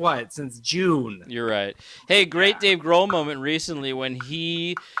since what? Since June. You're right. Hey, great Dave Grohl moment recently when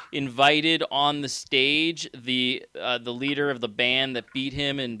he invited on the stage the leader of the band that beat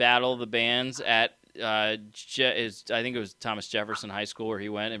him in Battle of the Bands at I think it was Thomas Jefferson High School where he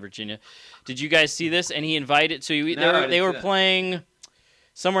went in Virginia. Did you guys see this? And he invited. So they were playing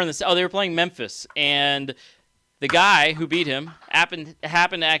somewhere in the. Oh, they were playing Memphis, and the guy who beat him happened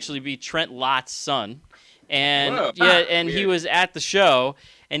to actually be Trent Lott's son. And Whoa. He was at the show,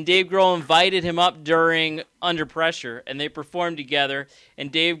 and Dave Grohl invited him up during Under Pressure, and they performed together.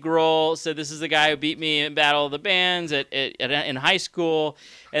 And Dave Grohl said, "This is the guy who beat me in Battle of the Bands in high school."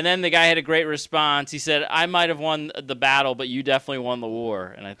 And then the guy had a great response. He said, "I might have won the battle, but you definitely won the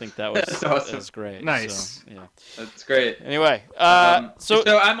war." And I think that was That's awesome. that was great. Nice. So, yeah. That's great. Anyway, So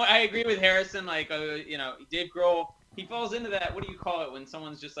I agree with Harrison. Like, Dave Grohl, he falls into that. What do you call it when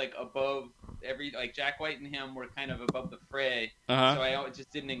someone's just like above like Jack White and him were kind of above the fray. Uh-huh. So I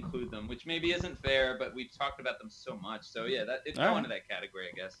just didn't include them, which maybe isn't fair, but we've talked about them so much. So yeah, it's All going right. into that category,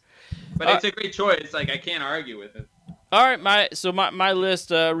 I guess. But it's a great choice. Like I can't argue with it. All right, my list,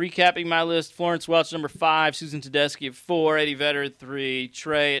 recapping my list, Florence Welch, number 5, Susan Tedeschi at 4, Eddie Vedder at 3,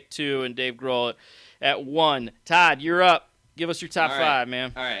 Trey at 2, and Dave Grohl at 1. Todd, you're up. Give us your top 5,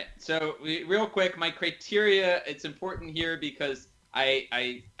 man. All right. So real quick, my criteria, it's important here because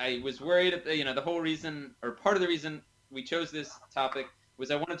I was worried, the whole reason, or part of the reason we chose this topic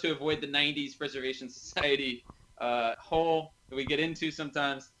was I wanted to avoid the 90s Preservation Society hole that we get into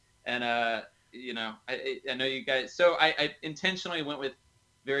sometimes. And, I know you guys, so I intentionally went with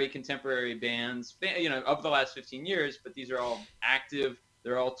very contemporary bands, of the last 15 years, but these are all active.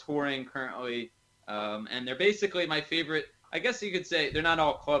 They're all touring currently. And they're basically my favorite. I guess you could say they're not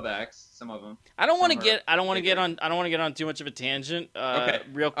all club acts. Some of them. I don't want to get on too much of a tangent. Okay.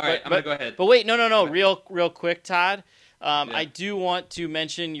 Real quick. All right, I'm gonna go ahead. But wait, no. Real quick, Todd. I do want to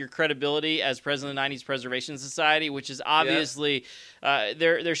mention your credibility as president of the 90s Preservation Society, which is obviously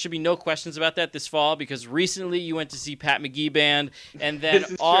there should be no questions about that this fall because recently you went to see Pat McGee Band, and then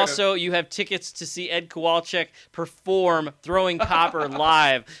also you have tickets to see Ed Kowalczyk perform Throwing Copper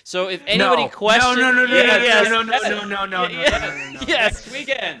live. So if anybody questions, no, yes, Next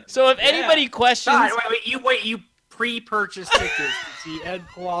weekend. So if anybody questions, God, wait, you pre-purchased tickets to see Ed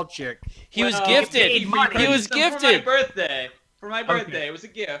Kowalczyk. he was gifted. He was He was gifted. For my birthday, it was a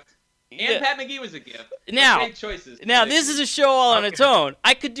gift. And Pat McGee was a gift. Now, great choices. This is a show all on its own.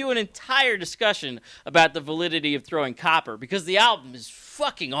 I could do an entire discussion about the validity of Throwing Copper because the album is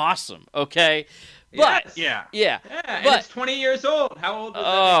fucking awesome. Okay, but Yes. yeah, and but it's 20 years old. How old was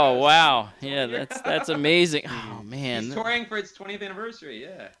that? oh wow, yeah, that's amazing. Oh man, He's touring for its 20th anniversary.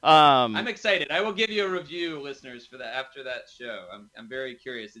 Yeah. I'm I'm excited. I will give you a review, listeners, for that after that show. I'm very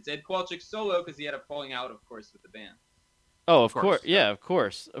curious. It's Ed Kowalczyk solo because he had a falling out, of course, with the band. Oh, of course. Yeah, of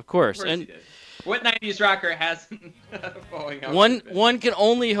course. Of course And he did. What 90s rocker hasn't had a falling out? one can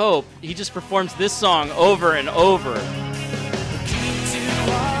only hope he just performs this song over and over.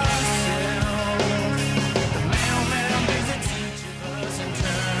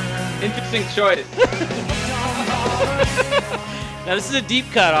 Interesting choice. Now this is a deep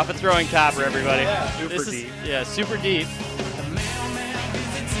cut off of Throwing Copper, everybody. Yeah, super deep. Yeah, super deep.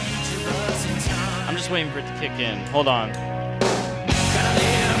 I'm just waiting for it to kick in. Hold on.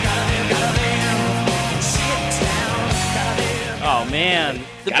 Oh man. man,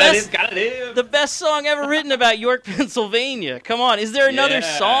 Gotta live. the best song ever written about York, Pennsylvania. Come on, is there another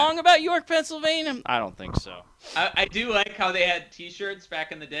Yeah. song about York, Pennsylvania? I don't think so. I do like how they had T-shirts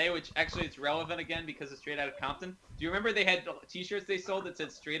back in the day, which actually is relevant again because of Straight Outta Compton. Do you remember they had T-shirts they sold that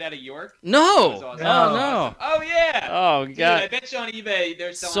said Straight Outta York? No. That was awesome. Oh, no. Awesome. Oh yeah. Oh Dude, god. I bet you on eBay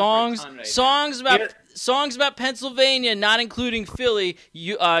they're selling for a ton right Songs about Pennsylvania, not including Philly,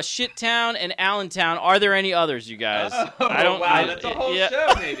 Shittown and Allentown. Are there any others, you guys? now. Oh, I don't. wow, that's a whole yeah.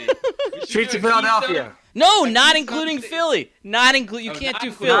 show maybe. We should Streets do of a Philadelphia. No, A not Keystone including State. Philly. Not include. You Oh, can't not do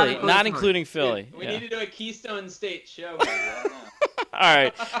including Philly. Philly. Not including Philly. Keystone. We Yeah. need to do a Keystone State show. Maybe. I don't know. All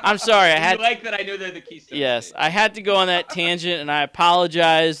right. I'm sorry. I You had. like that I knew they're the Keystone Yes, State. I had to go on that tangent, and I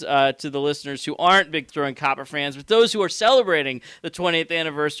apologize to the listeners who aren't big Throwing Copper fans, but those who are celebrating the 20th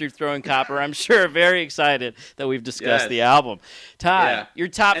anniversary of Throwing Copper, I'm sure are very excited that we've discussed Yes. the album. Todd, Yeah. your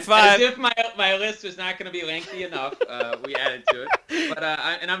top As 5. if my list was not going to be lengthy enough, we added to it. But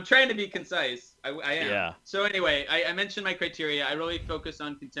and I'm trying to be concise. I am. Yeah. So anyway, I mentioned my criteria. I really focus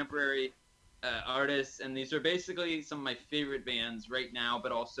on contemporary artists, and these are basically some of my favorite bands right now,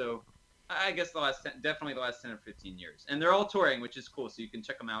 but also, I guess definitely the last 10 or 15 years. And they're all touring, which is cool. So you can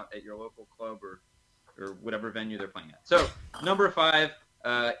check them out at your local club or whatever venue they're playing at. So number 5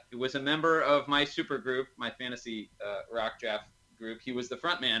 was a member of my super group, my fantasy rock draft group. He was the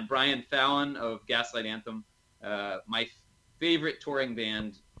frontman, Brian Fallon of Gaslight Anthem, my favorite touring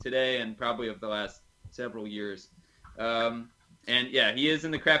band today and probably of the last several years. And yeah, he is in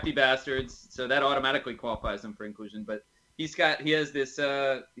the Crafty Bastards, so that automatically qualifies him for inclusion. But he's got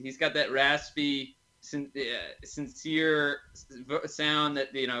that raspy, sincere sound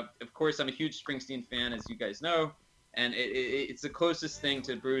that, you know. Of course, I'm a huge Springsteen fan, as you guys know, and it's the closest thing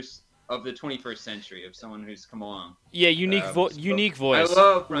to Bruce of the 21st century, of someone who's come along. Yeah, unique voice. I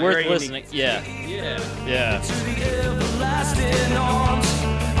love Brian. Worth Very listening. Yeah, Yeah. yeah. To the everlasting arms.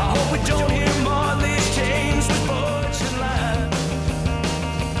 I hope we don't hear Marley's chains with fortune line.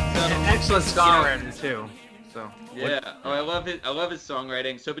 Excellent songwriter too. So Yeah. Oh, I love it. I love his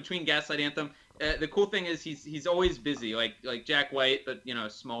songwriting. So between Gaslight Anthem, the cool thing is he's always busy, like Jack White, but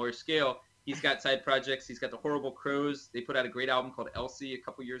smaller scale. He's got side projects. He's got the Horrible Crows. They put out a great album called Elsie a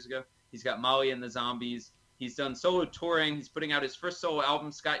couple years ago. He's got Molly and the Zombies. He's done solo touring. He's putting out his first solo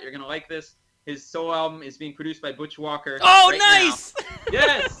album. Scott, you're gonna like this. His solo album is being produced by Butch Walker. Oh, right now. nice!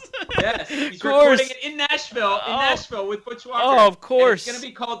 Yes. He's Of course. recording it in Nashville with Butch Walker. Oh, of course. And it's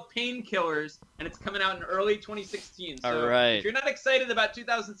going to be called Painkillers, and it's coming out in early 2016. So All right. if you're not excited about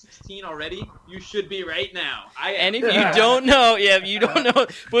 2016 already, you should be right now. I am. And if you don't know,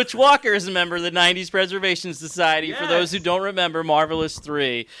 Butch Walker is a member of the 90s Preservation Society. For those who Yes. don't remember, Marvelous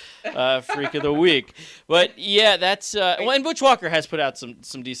 3, Freak of the Week. But yeah, that's and Butch Walker has put out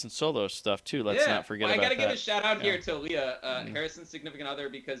some decent solo stuff too. Let's not forget I about gotta that. give a shout out here to Leah, Harrison's significant other,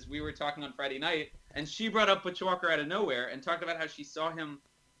 because we were talking on Friday night, and she brought up Butch Walker out of nowhere and talked about how she saw him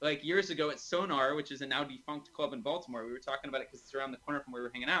like years ago at Sonar, which is a now defunct club in Baltimore. We were talking about it because it's around the corner from where we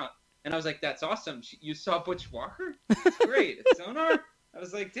were hanging out, and I was like, "That's awesome! You saw Butch Walker? That's great at Sonar." I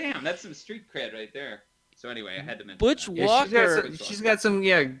was like, "Damn, that's some street cred right there." So anyway, I had to mention Butch that. Walker. she's got some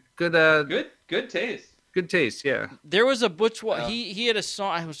Good taste. good taste. Yeah. There was a Butch Oh. he had a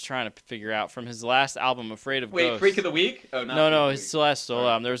song I was trying to figure out from his last album, Afraid of Wait, Ghosts. Freak of the Week? Oh, not No, Freak of the his Week. last solo Sorry.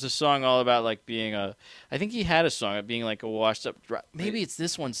 album. There was a song all about like being I think he had a song about being like a washed up. Maybe it's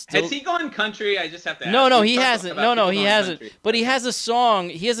this one still. Has he gone country? I just have to ask. No, We've he talked hasn't. about No, people he going hasn't. country. But he has a song.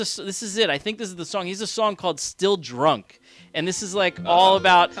 This is it. I think this is the song. He has a song called "Still Drunk," and this is like all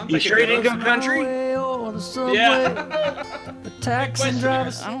about. Sounds You like a sure you good didn't go one. country? Yeah. The taxi question,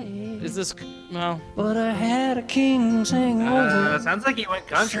 driver's I don't. Is this well? But I had a king's hangover. Sounds like he went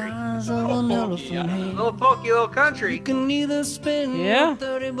country. Size of an Funky, elephant yeah. head. Little pokey, little You country. can either spend Yeah.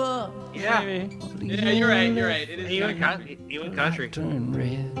 $30 Yeah. Maybe. Yeah, you're right. You're right. It is He kinda went country. He went country. turn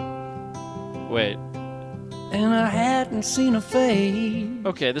red. Wait. And I hadn't seen a face.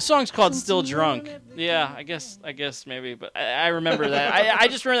 Okay, the song's called "Still Drunk." Yeah, I guess maybe, but I remember that. I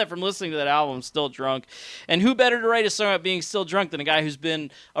just remember that from listening to that album, "Still Drunk." And who better to write a song about being still drunk than a guy who's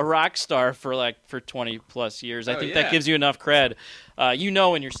been a rock star for 20 plus years? I Oh, think yeah. that gives you enough cred.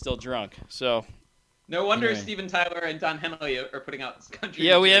 When you're still drunk. So No wonder Anyway. Steven Tyler and Don Henley are putting out this country.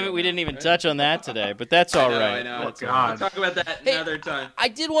 yeah, we material didn't now, even right? touch on that today, but that's all right. I know. That's Oh, all right. God. We'll talk about that Hey, another time. I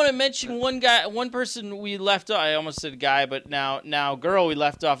did want to mention one person we left off. I almost said guy, but now girl, we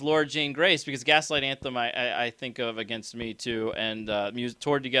left off Laura Jane Grace, because Gaslight Anthem I think of Against Me Too, and music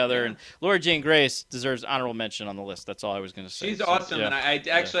toured together, Yeah. and Laura Jane Grace deserves honorable mention on on the list. That's all I was going to say. She's So, awesome, yeah. and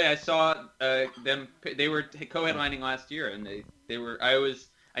I saw them. They were co-headlining last year, and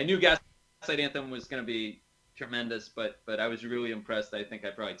I knew Gaslight Anthem was going to be tremendous, but I was really impressed. I think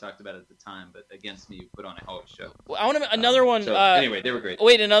I probably talked about it at the time, but Against Me put on a hell of a show. Well, I want to another one. So anyway, they were great.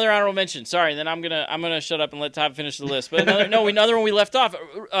 Wait, another honorable mention. Sorry, then I'm gonna shut up and let Todd finish the list. But another one we left off.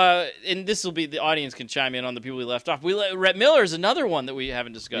 And this will be the audience can chime in on the people we left off. Rhett Miller is another one that we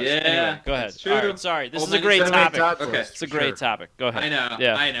haven't discussed. Yeah, anyway, go ahead. that's true. All right, sorry, this Well, is a then great it's topic. Okay. It's a great topic. Go ahead. I know.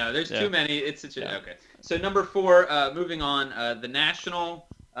 Yeah. I know. There's Yeah. too many. It's such a Yeah. okay. So number 4, moving on. The National.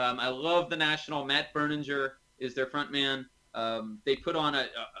 I love the National. Matt Berninger is their front man. They put on a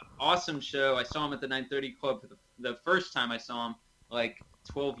awesome show. I saw him at the 930 Club for the first time I saw him, like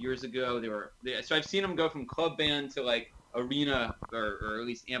 12 years ago. So I've seen them go from club band to like arena or at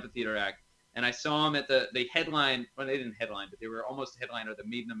least amphitheater act. And I saw them at they headline. Well, they didn't headline, but they were almost a headliner at the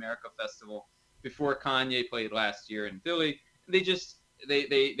Made in America Festival before Kanye played last year in Philly. They just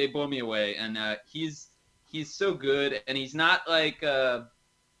they blow me away. And he's so good. And he's not like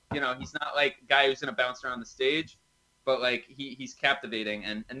he's not like a guy who's gonna bounce around the stage. But like he's captivating,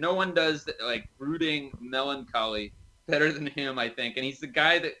 and no one does like brooding melancholy better than him, I think. And he's the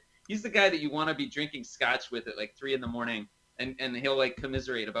guy that you want to be drinking scotch with at like 3 a.m, and he'll like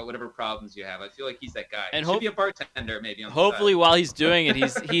commiserate about whatever problems you have. I feel like he's that guy. And should be a bartender maybe. Hopefully, while he's doing it,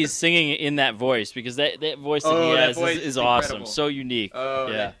 he's singing in that voice because that voice that he has is awesome, so unique. Oh,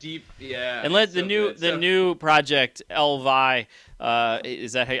 yeah. That deep, yeah. And let so the new project Elvi.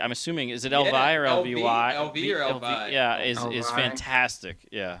 Is that I'm assuming is it Elvi or LVY? LV or Elvi. Yeah, is Elvi. fantastic.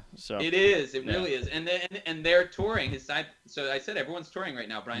 Yeah, so it is. It really is. And they're touring his side. So I said everyone's touring right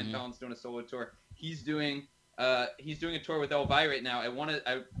now. Brian Fallon's doing a solo tour. He's doing a tour with Elvi right now.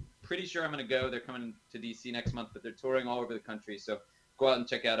 I'm pretty sure I'm gonna go. They're coming to DC next month, but they're touring all over the country. So go out and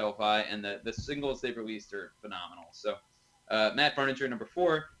check out Elvi. And the singles they've released are phenomenal. So Matt Berninger, number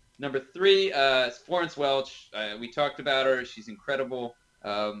 4. Number 3 is Florence Welch. We talked about her. She's incredible.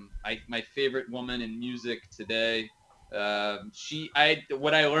 My favorite woman in music today.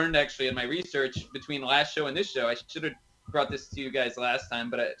 What I learned actually in my research between the last show and this show, I should have brought this to you guys last time,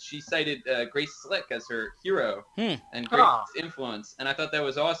 but she cited Grace Slick as her hero and great influence, and I thought that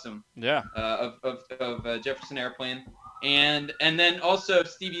was awesome. Yeah. Of Jefferson Airplane. And then also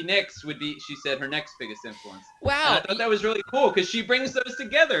Stevie Nicks would be, she said, her next biggest influence. Wow. And I thought that was really cool because she brings those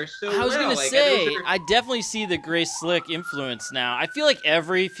together so I was well. gonna Like, say, those are- I definitely see the Grace Slick influence now. I feel like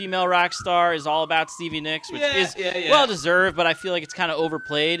every female rock star is all about Stevie Nicks, which is well deserved, but I feel like it's kind of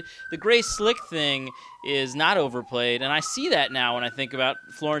overplayed. The Grace Slick thing is not overplayed, and I see that now when I think about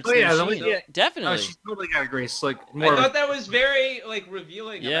Florence. Oh, yeah, Definitely. Oh, she's totally got a Grace Slick. I thought that was very like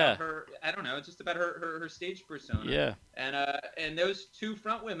revealing Yeah. about her. I don't know, just about her stage persona. Yeah. And those two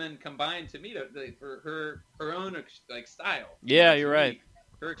front women combined to me for her own like style. Yeah, you're right.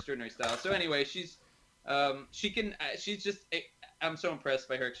 Her extraordinary style. So anyway, she's just I'm so impressed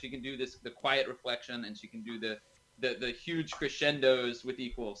by her. She can do the quiet reflection, and she can do the huge crescendos with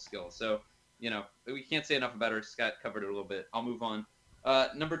equal skill. So we can't say enough about her. Scott covered it a little bit. I'll move on.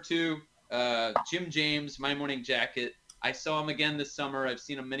 Number 2, Jim James, My Morning Jacket. I saw him again this summer. I've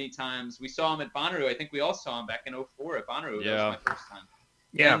seen him many times. We saw him at Bonnaroo. I think we all saw him back in 2004 at Bonnaroo. Yeah. That was my first time.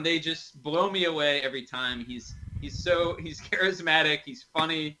 Yeah. And they just blow me away every time. He's charismatic. He's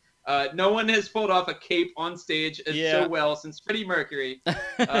funny. No one has pulled off a cape on stage so well since Freddie Mercury.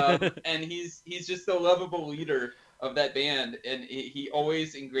 And he's just the lovable leader of that band, and he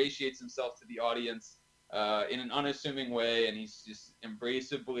always ingratiates himself to the audience in an unassuming way, and he's just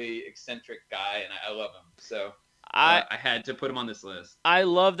embraceably eccentric guy, and I love him. So I had to put him on this list. I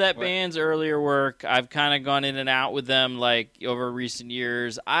love that band's earlier work. I've kind of gone in and out with them like over recent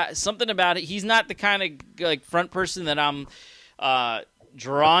years. Something about it. He's not the kind of like front person that I'm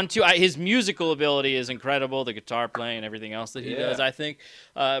drawn to. His musical ability is incredible, the guitar playing and everything else that he does, I think.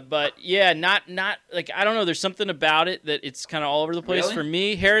 But yeah, not like, I don't know, there's something about it that it's kind of all over the place for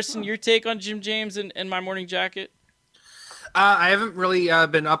me. Harrison, your take on Jim James and My Morning Jacket? I haven't really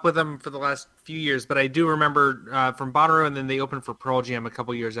been up with them for the last few years, but I do remember from Bonnaroo, and then they opened for Pearl Jam a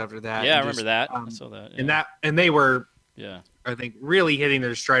couple years after that. Yeah, I remember that. I saw that. Yeah. And they were, I think, really hitting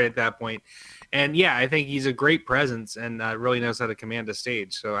their stride at that point. And yeah, I think he's a great presence and really knows how to command a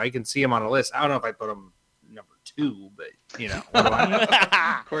stage. So I can see him on a list. I don't know if I put him number 2, but what do I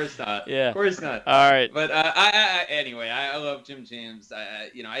know? Of course not. Yeah. Of course not. All right. But anyway, I love Jim James.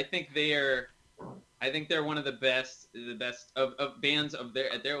 I think they're one of the best of bands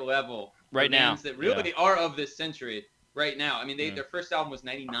at their level right now. Bands that really are of this century right now. I mean, their first album was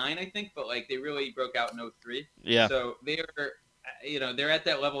 '99, I think, but like they really broke out in 2003. Yeah. So they're at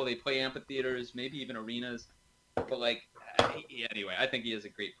that level. They play amphitheaters, maybe even arenas. But like, anyway, I think he has a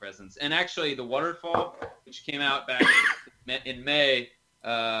great presence. And actually, The Waterfall, which came out back in May,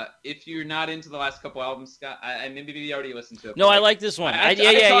 If you're not into the last couple albums, Scott, I maybe you already listened to it. No, but, I like, like this one. I talked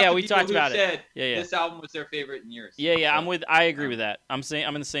to We people talked who about it. said Yeah. This album was their favorite in years. Yeah. So, I agree with that. I'm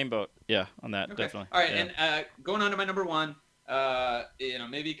in the same boat. Yeah, on that okay. definitely. All right, Yeah. and going on to my number one,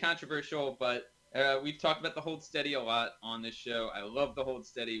 maybe controversial, but we've talked about the Hold Steady a lot on this show. I love the Hold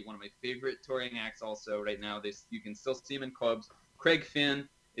Steady. One of my favorite touring acts. Also, right now, you can still see him in clubs. Craig Finn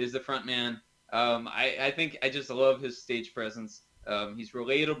is the front man. I think I just love his stage presence. He's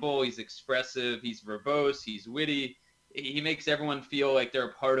relatable. He's expressive. He's verbose. He's witty. He makes everyone feel like they're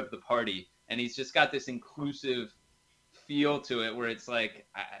a part of the party, and he's just got this inclusive feel to it where it's like,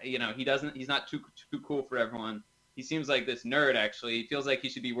 he's not too cool for everyone. He seems like this nerd, actually. He feels like he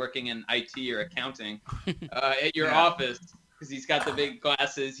should be working in IT or accounting at your office because he's got the big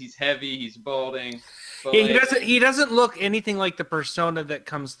glasses. He's heavy. He's balding. But Yeah, he doesn't look anything like the persona that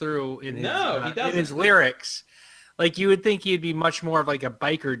comes through in his, he doesn't. in his lyrics. Like, you would think he'd be much more of like a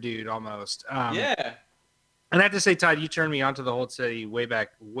biker dude almost. Yeah. And I have to say, Todd, you turned me onto the Hold Steady way back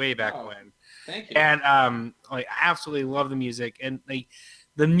Oh, when. Thank you. And I absolutely love the music, and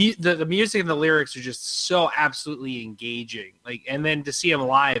the music and the lyrics are just so absolutely engaging. Like, and then to see him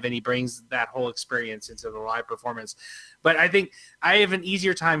live, and he brings that whole experience into the live performance. But I think I have an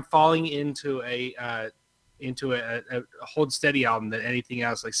easier time falling into a Hold Steady album than anything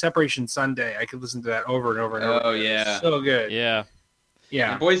else. Like Separation Sunday, I could listen to that over and over and over. Oh, again. yeah. It's so good. Yeah.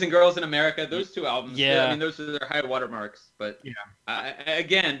 Yeah. And Boys and Girls in America, those two albums, Yeah. I mean, those are their high watermarks. But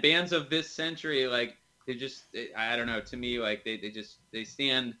again, bands of this century, like, I don't know, to me, like, they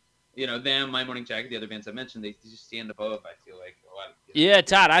stand, them, My Morning Jacket, the other bands I mentioned, they just stand above, I feel like, a lot of. Yeah,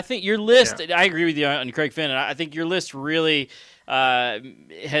 Todd, I think your list, I agree with you on Craig Finn, and I think your list really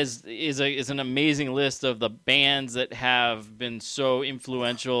is an amazing list of the bands that have been so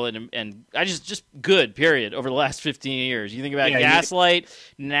influential and I just good, period, over the last 15 years. You think about Gaslight,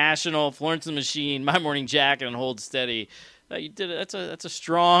 National, Florence and the Machine, My Morning Jacket, and Hold Steady. You did it. That's a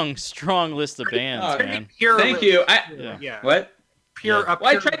strong list of bands, man. Thank you. What? Pure. Well,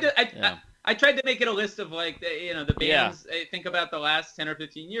 I tried to make it a list of like the bands. I think about the last 10 or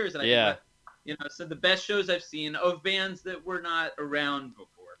 15 years, and I think about, so the best shows I've seen of bands that were not around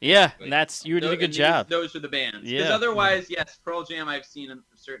before. Yeah, like, and you did a good job. Those are the bands. Yeah. Because otherwise, yes, Pearl Jam I've seen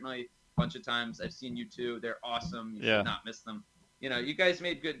certainly a bunch of times. I've seen U2. They're awesome. You should not miss them. You guys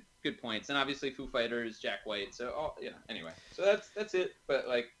made good points, and obviously Foo Fighters, Jack White. So anyway, so that's it. But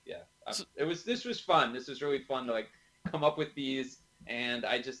this was fun. This was really fun to come up with these. And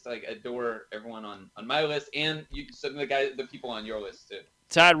I just adore everyone on my list, and some of the people on your list too.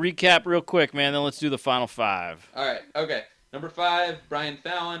 Todd, recap real quick, man. Then let's do the final five. All right, okay. Number 5, Brian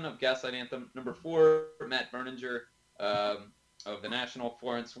Fallon of Gaslight Anthem. Number 4, Matt Berninger of the National.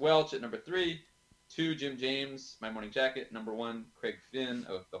 Florence Welch at number 3. 2, Jim James, My Morning Jacket. Number 1, Craig Finn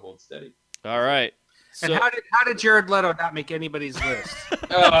of The Hold Steady. All right. And how did Jared Leto not make anybody's list?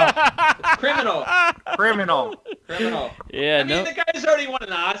 Criminal. Yeah, I mean, the guy's already won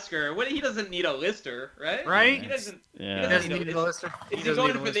an Oscar. He doesn't need a lister, right? Right? He doesn't. Yeah. He doesn't need a lister. He's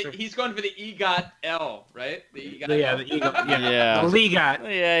going for the EGOT L, right? The EGOT. Yeah, the EGOT. Yeah. The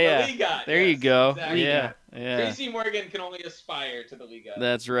LEGOT. Yeah. The LEGOT. There you go. Exactly. Yeah. Tracy Morgan can only aspire to the LEGOT.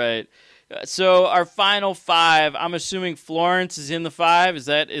 That's right. So our final 5, I'm assuming Florence is in the 5. Is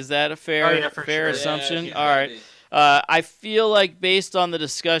that a fair assumption? Yeah, all right. I feel like based on the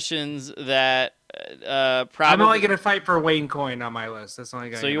discussions that probably I'm only going to fight for Wayne Coyne on my list. That's the only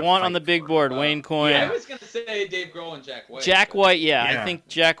guy. So you want on the big board Wayne Coyne? I was going to say Dave Grohl and Jack White. Jack White, I think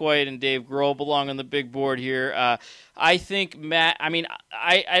Jack White and Dave Grohl belong on the big board here. I think Matt. I mean,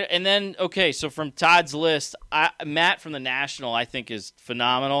 and then so from Todd's list, Matt from the National, I think is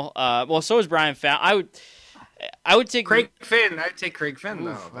phenomenal. Well, so is Brian Fallon. I would take Craig Finn. I'd take Craig Finn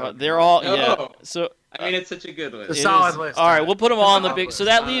though. They're all So I mean, it's such a good list. A solid list. All right, we'll put them all on the big. So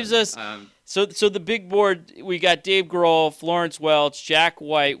that leaves us. So the big board, we got Dave Grohl, Florence Welch, Jack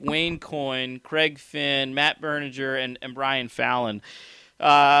White, Wayne Coyne, Craig Finn, Matt Berninger, and Brian Fallon.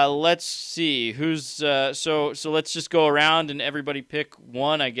 Let's see who's so let's just go around and everybody pick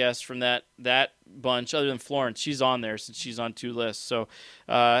one, I guess, from that bunch other than Florence. She's on there since she's on 2 lists. So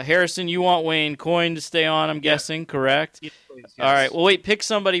Harrison, you want Wayne Coyne to stay on, I'm guessing, correct? Yes, please, yes. All right. Well, wait, pick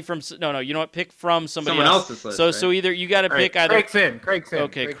somebody from no, you know what? Pick from someone else's list. So either you got to pick either Craig Finn.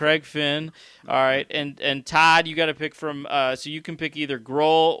 Okay, Craig Finn. All right. And Todd, you got to pick from so you can pick either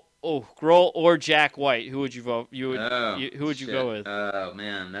Grohl or Jack White. Who would you vote? Who would you go with? Oh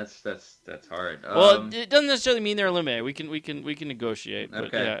man, that's hard. Well, it doesn't necessarily mean they're eliminated. We can negotiate.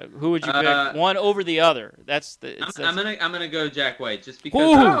 But, okay. Who would you pick? One over the other. I'm gonna go Jack White just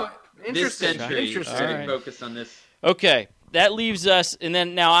because this century is All right. focused on this. Okay. that leaves us, and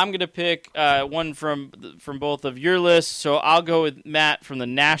then now I'm going to pick one from both of your lists. So I'll go with Matt from the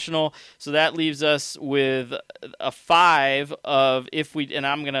National. So that leaves us with a 5 of we're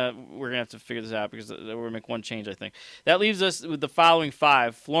gonna have to figure this out because we're gonna make one change, I think. That leaves us with the following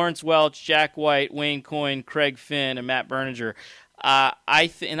 5: Florence Welch, Jack White, Wayne Coyne, Craig Finn, and Matt Berninger.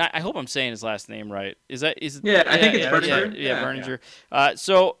 I hope I'm saying his last name right. I think it's Berninger. Yeah, Berninger.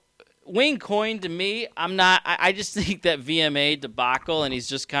 So Wayne Coyne, to me, I just think that VMA debacle, and he's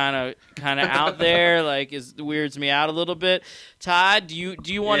just kind of out there, like, weirds me out a little bit. Todd, do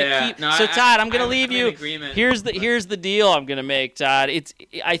you want to keep? No, so Todd, I'm gonna leave you. Here's the deal I'm gonna make, Todd.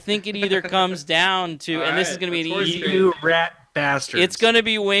 I think it either comes down to, and this is gonna be an easy. You rat bastards. It's gonna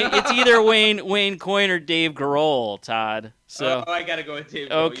be Wayne. It's either Wayne Coyne or Dave Grohl, Todd. So I gotta go with Dave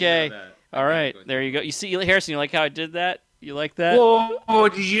Grohl. Okay, all right, there you go. You see, Harrison, you like how I did that? You like that? Whoa,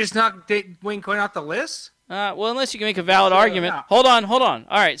 did you just knock Wayne Coyne off the list? Well, unless you can make a valid argument. Yeah. Hold on.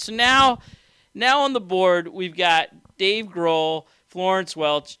 All right, so now on the board, we've got Dave Grohl, Florence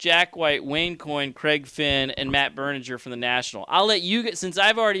Welch, Jack White, Wayne Coyne, Craig Finn, and Matt Berninger from the National. I'll let you, since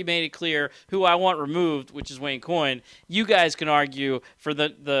I've already made it clear who I want removed, which is Wayne Coyne, you guys can argue for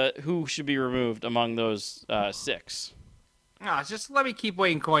the who should be removed among those 6. No, just let me keep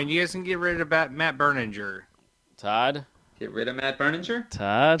Wayne Coyne. You guys can get rid of Matt Berninger. Todd? Get rid of Matt Berninger?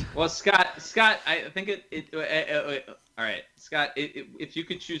 Todd? Well, Scott, I think all right, Scott, if you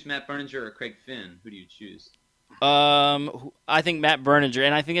could choose Matt Berninger or Craig Finn, who do you choose? I think Matt Berninger,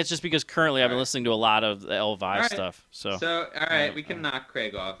 and I think it's just because currently I've been listening to a lot of the Elvi stuff. So all right, we can knock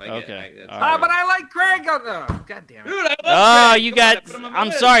Craig off. But I like Craig. God damn it! Dude, I love Craig. You got.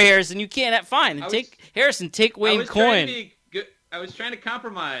 I'm sorry, Harrison. You can't. Fine. Take Wayne Coyne. I was trying to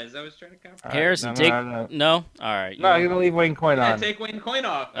compromise. Harrison, no. All right. No, you're gonna leave Wayne Coyne on. Take Wayne Coyne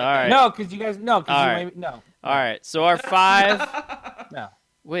off. All right. No, because you guys no. All right. So our 5. No.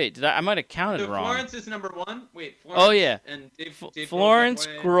 Wait, I might have counted wrong. Florence is number 1. Wait, Florence. Oh yeah. And Dave Florence,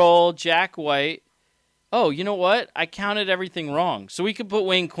 Grohl, Jack White. Oh, you know what? I counted everything wrong. So we could put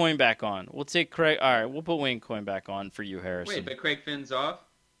Wayne Coyne back on. We'll take Craig. All right, we'll put Wayne Coyne back on for you, Harrison. Wait, but Craig Finn's off.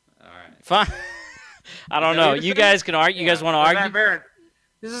 All right. Fine. I don't know. You guys can argue. You guys want to argue?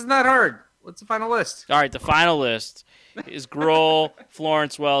 This is not hard. What's the final list? All right, the final list is Grohl,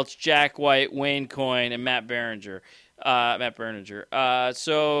 Florence Welch, Jack White, Wayne Coyne, and Matt Berninger.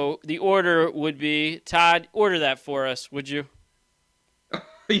 So the order would be, Todd, order that for us, would you?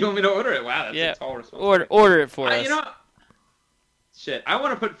 You want me to order it? Wow, that's a tall responsibility. Order it for us. Shit, I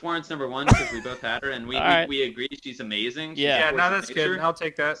want to put Florence number 1 because we both had her and we agree she's amazing. Yeah, that's good. I'll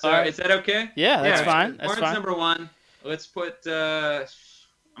take that. So is that okay? Yeah, that's fine. Florence number 1. Let's put. I'm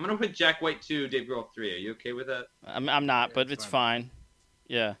gonna put Jack White 2, Dave Grohl 3. Are you okay with that? I'm not, but it's fine.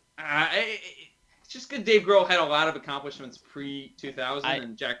 Yeah. It's just good. Dave Grohl had a lot of accomplishments pre-2000,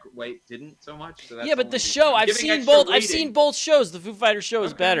 and Jack White didn't so much. So that's but the show I've seen both. I've seen both shows. The Foo Fighters show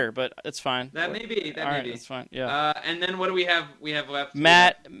is better, but it's fine. That may be. That's fine. Yeah. And then what do we have? We have left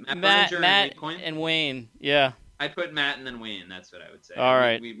Matt, and Wayne. Yeah. I put Matt and then Wayne. That's what I would say. All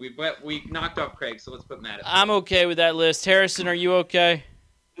right. We knocked off Craig, so let's put Matt. I'm okay with that list. Harrison, are you okay?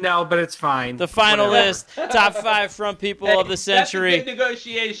 No, but it's fine. The final list, top 5 front people of the century. That's a good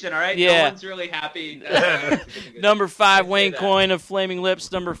negotiation, all right? Yeah. No one's really happy. Number 5, Wayne Coyne of Flaming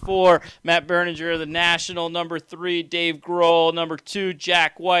Lips. Number 4, Matt Berninger of the National. Number 3, Dave Grohl. Number 2,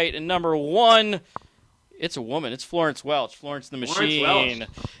 Jack White. And number 1, it's a woman. It's Florence Welch. Florence the Machine. Welch.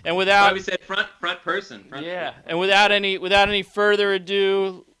 And without, that's why we said front person. And without any further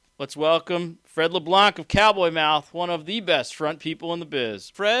ado, let's welcome Fred LeBlanc of Cowboy Mouth, one of the best front people in the biz.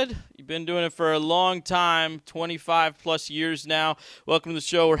 Fred, you've been doing it for a long time, 25 plus years now. Welcome to the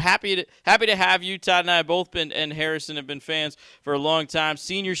show. We're happy to have you. Todd and I have both been, and Harrison have been fans for a long time.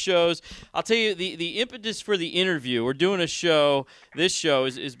 Senior shows. I'll tell you, the impetus for the interview, we're doing a show. This show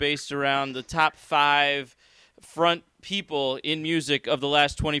is based around the top 5 front people in music of the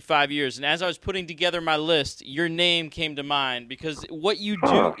last 25 years. And as I was putting together my list, your name came to mind because what you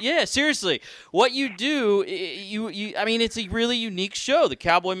do, seriously, what you do, I mean, it's a really unique show. The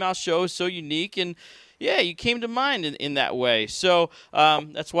Cowboy Mouth show is so unique, and you came to mind in that way. So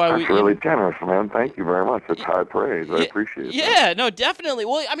that's why That's really generous, man. Thank you very much. That's high praise. I appreciate it. Yeah, no, definitely.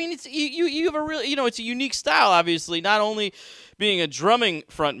 Well, I mean, it's you have a really, it's a unique style, obviously, not only being a drumming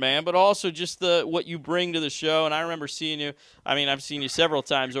front man, but also just what you bring to the show. And I remember seeing you. I mean, I've seen you several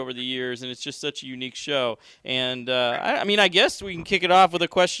times over the years, and it's just such a unique show. And I guess we can kick it off with a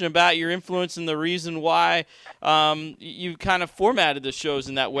question about your influence and the reason why you kind of formatted the shows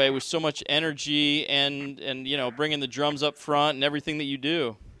in that way with so much energy and bringing the drums up front and everything that you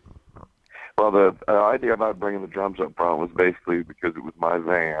do. Well, the idea about bringing the drums up front was basically because it was my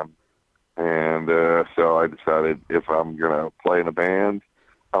van. And so I decided if I'm going to play in a band,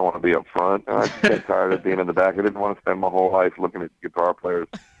 I want to be up front. And I just got tired of being in the back. I didn't want to spend my whole life looking at guitar players'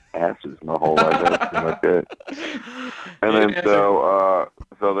 asses my whole life. That's pretty much it. And then so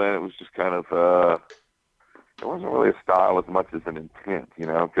then it was just kind of, it wasn't really a style as much as an intent,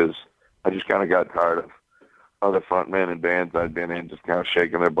 because I just kind of got tired of other frontmen and bands I'd been in just kind of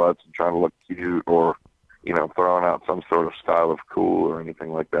shaking their butts and trying to look cute or, throwing out some sort of style of cool or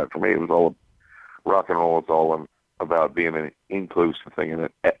anything like that. For me, it was all rock and roll. It's all about being an inclusive thing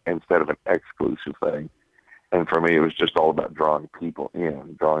instead of an exclusive thing. And for me, it was just all about drawing people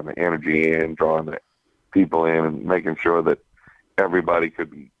in, drawing the energy in, drawing the people in, and making sure that everybody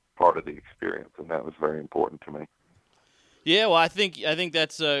could be part of the experience. And that was very important to me. Yeah, well, I think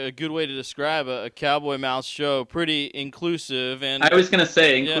that's a good way to describe a Cowboy Mouth show. Pretty inclusive, and I was gonna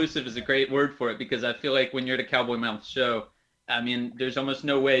say inclusive is a great word for it, because I feel like when you're at a Cowboy Mouth show, I mean, there's almost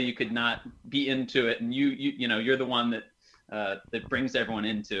no way you could not be into it, and you're the one that brings everyone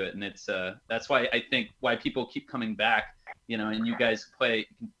into it, and it's that's why I think why people keep coming back, and you guys play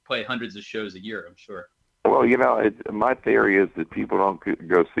hundreds of shows a year, I'm sure. Well, my theory is that people don't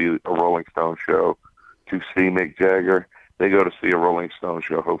go see a Rolling Stone show to see Mick Jagger. They go to see a Rolling Stone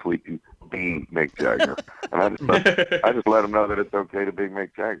show, hopefully to be Mick Jagger. And I just let them know that it's okay to be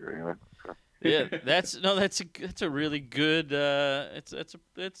Mick Jagger. Yeah, that's a really good. It's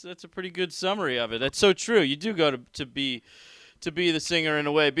a pretty good summary of it. That's so true. You do go to be the singer in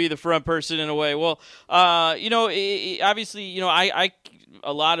a way, be the front person in a way. Well, obviously, I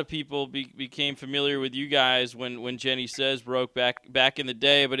a lot of people became familiar with you guys when Jenny Says broke back in the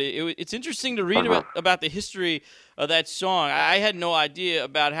day. But it's interesting to read about the history of that song. I had no idea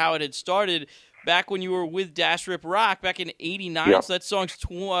about how it had started back when you were with Dash Rip Rock back in '89. Yeah. So that song's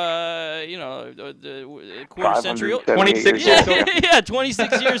quarter century old. 26 years old. Yeah,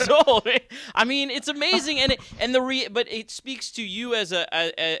 26 years old. I mean, it's amazing, but it speaks to you as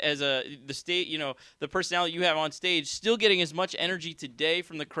the state, the personality you have on stage, still getting as much energy today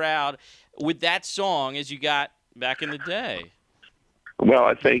from the crowd with that song as you got back in the day. Well,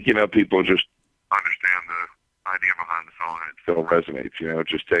 I think people just understand the idea behind the song, and it still resonates,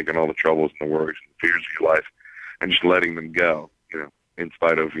 just taking all the troubles and the worries and the fears of your life and just letting them go, in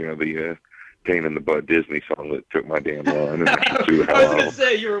spite of, the pain in the butt Disney song that took my damn line. And I was going to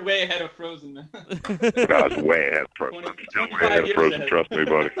say, you were way ahead of Frozen. I was way ahead of Frozen. I'm still way ahead of Frozen, trust me,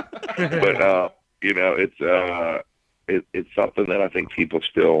 buddy. But, it's something that I think people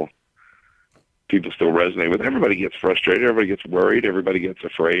still resonate with. Everybody gets frustrated. Everybody gets worried. Everybody gets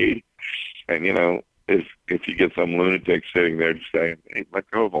afraid. And, if you get some lunatic sitting there just saying, hey, let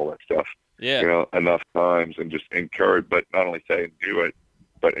go of all that stuff, enough times, and just encourage, but not only saying do it,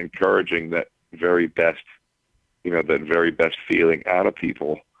 but encouraging that very best feeling out of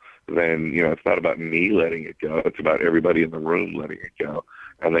people, then, it's not about me letting it go. It's about everybody in the room letting it go.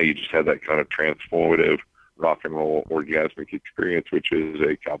 And then you just have that kind of transformative rock and roll orgasmic experience, which is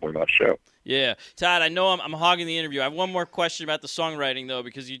a Cowboy Mouth show. Yeah. Todd, I know I'm hogging the interview. I have one more question about the songwriting, though,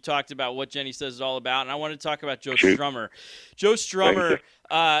 because you talked about what Jenny Says is all about, and I want to talk about Joe Strummer. Joe Strummer,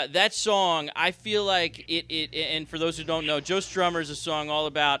 that song, I feel like it, and for those who don't know, Joe Strummer is a song all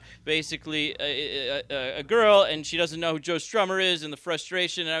about basically a girl, and she doesn't know who Joe Strummer is, and the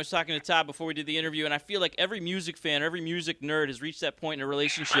frustration. And I was talking to Todd before we did the interview, and I feel like every music fan, every music nerd has reached that point in a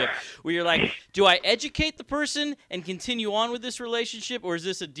relationship where you're like, do I educate the person and continue on with this relationship, or is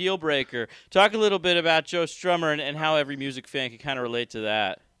this a deal breaker? Talk a little bit about Joe Strummer and how every music fan can kind of relate to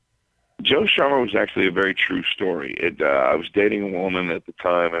that. Joe Strummer was actually a very true story. I was dating a woman at the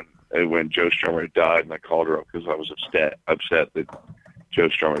time, and when Joe Strummer had died, and I called her up because I was upset that Joe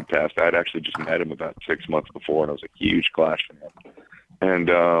Strummer had passed. I had actually just met him about 6 months before, and it was a huge Clash fan. And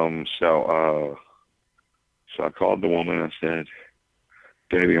so I called the woman, and I said,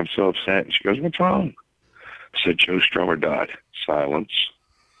 baby, I'm so upset. And she goes, what's wrong? I said, Joe Strummer died. Silence.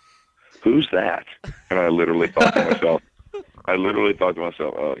 Who's that? And I literally thought to myself,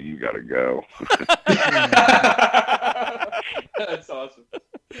 oh, you got to go. That's awesome.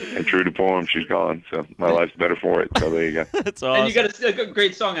 And true to form, she's gone. So my life's better for it. So there you go. That's awesome. And you got a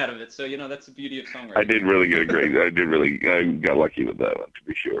great song out of it. So, that's the beauty of songwriting. I got lucky with that one, to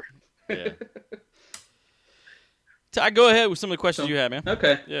be sure. Yeah. Todd, go ahead with some of the questions you have, man.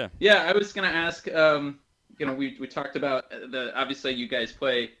 Okay. Yeah. Yeah, I was going to ask, we talked about obviously you guys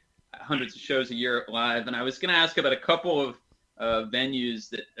play hundreds of shows a year live, and I was going to ask about a couple of venues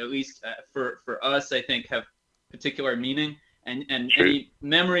that, at least for us, I think have particular meaning and sure. Any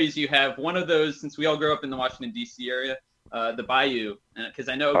memories you have. One of those, since we all grew up in the Washington D.C. area, the Bayou, because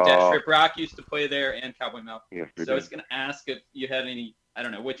I know Oh. Death Strip Rock used to play there and Cowboy Mouth. Yes, we So I did. was going to ask if you had any, I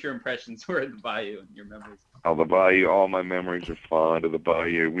don't know, what your impressions were of the Bayou and your memories. Oh, the Bayou. All my memories are fond of the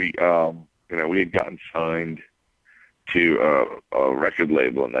Bayou. We, we had gotten signed to a record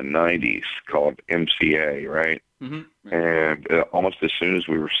label in the '90s called MCA, right? Mm-hmm. And almost as soon as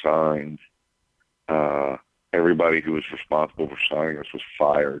we were signed, everybody who was responsible for signing us was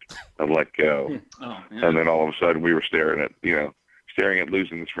fired and let go. Oh, yeah. And then all of a sudden, we were staring at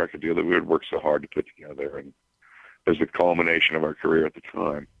losing this record deal that we had worked so hard to put together, and it was the culmination of our career at the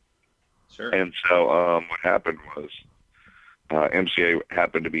time. Sure. And so what happened was MCA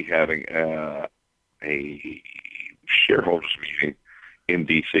happened to be having a shareholders meeting in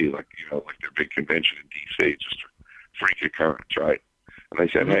D.C., like their big convention in D.C., just a freak occurrence, right? And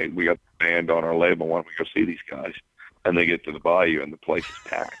they said, hey, we got the band on our label. Why don't we go see these guys? And they get to the Bayou, and the place is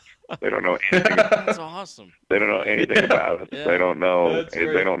packed. They don't know anything. That's awesome. They don't know anything about it. Yeah. They don't know. That's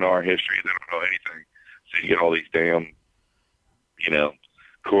great. They don't know our history. They don't know anything. So you get all these damn,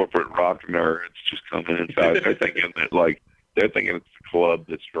 corporate rock nerds just coming inside. They're thinking it's the club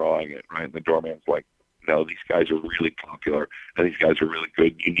that's drawing it, right? And the doorman's like, no, these guys are really popular, and these guys are really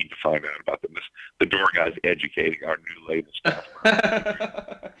good. You need to find out about them. The door guy's educating our new label staff.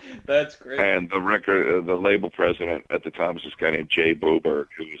 That's great. And the label president at the time was this guy named Jay Boberg,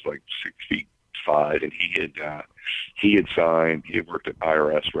 who was like 6'5", and he had signed. He had worked at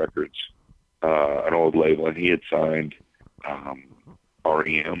IRS Records, an old label, and he had signed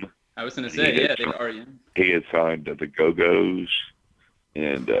REM. I was going to say, yeah, they are. He had signed the Go-Go's,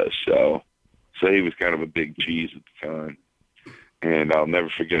 and so he was kind of a big cheese at the time. And I'll never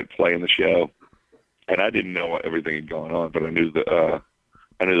forget playing the show. And I didn't know everything had gone on, but I knew the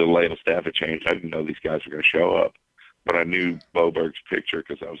label staff had changed. I didn't know these guys were going to show up, but I knew Boberg's picture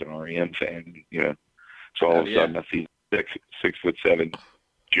because I was an REM fan. So all of a sudden I see 6'7"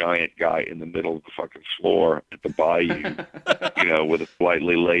 giant guy in the middle of the fucking floor at the Bayou, with a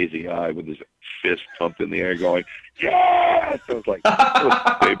slightly lazy eye, with his fist pumped in the air, going, "Yes!" I was like,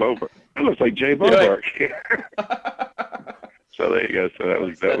 Jay Boberg. It looks like Jay Boberg. So there you go. So that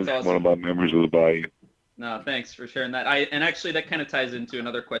was awesome. one of my memories of the Bayou. No, thanks for sharing that. And actually that kind of ties into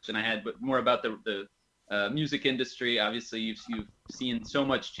another question I had, but more about the music industry. Obviously, you've seen so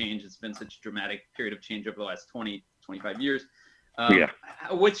much change. It's been such a dramatic period of change over the last 20, 25 years.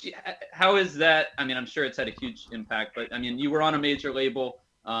 How is that? I mean, I'm sure it's had a huge impact, but I mean, you were on a major label.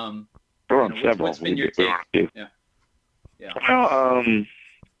 We're on several. What's been your take? Yeah. Well,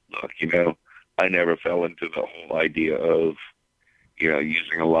 look, I never fell into the whole idea of,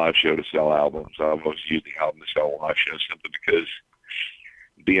 using a live show to sell albums. I've always used the album to sell a live show simply because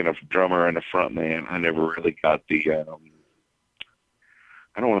being a drummer and a front man, I never really got the, I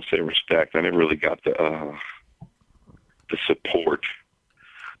don't want to say respect. I never really got the support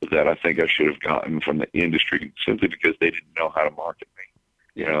that I think I should have gotten from the industry simply because they didn't know how to market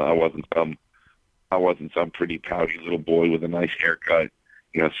me. I wasn't some pretty pouty little boy with a nice haircut,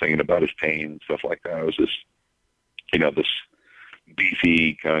 singing about his pain and stuff like that. I was just, this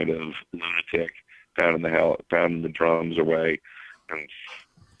beefy kind of lunatic pounding the drums away and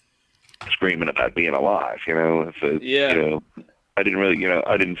screaming about being alive. I didn't really,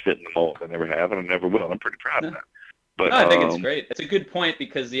 I didn't fit in the mold. I never have, and I never will. I'm pretty proud of that. But no, I think it's great. It's a good point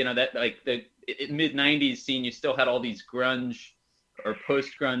because that like the mid '90s scene, you still had all these grunge or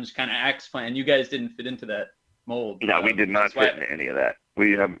post grunge kind of acts playing, and you guys didn't fit into that mold. No, we did not fit into any of that.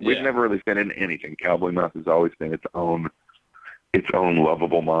 We've never really fit into anything. Cowboy Mouth has always been its own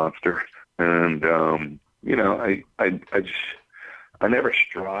lovable monster, and I never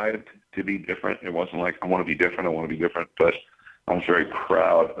strived to be different. It wasn't like I want to be different, but I was very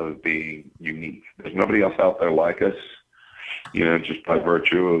proud of being unique. There's nobody else out there like us, just by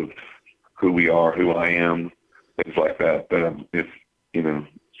virtue of who we are, who I am, things like that. But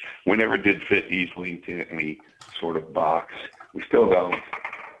we never did fit easily into any sort of box. We still don't,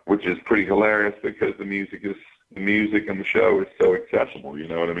 which is pretty hilarious because the music and the show is so accessible. You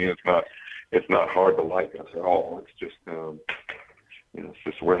know what I mean? It's not hard to like us at all. It's just, it's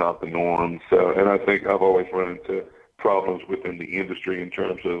just we're not the norm. So, and I think I've always run into problems within the industry in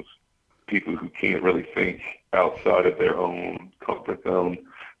terms of people who can't really think outside of their own comfort zone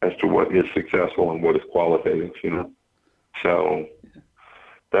as to what is successful and what is qualitative, So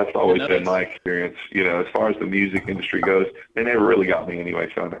that's always been my experience. As far as the music industry goes, they never really got me anyway,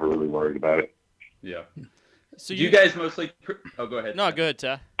 so I never really worried about it. Yeah. So you guys mostly? Go ahead. No, go ahead,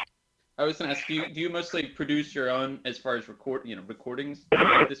 Ty. I was going to ask you: do you mostly produce your own as far as recordings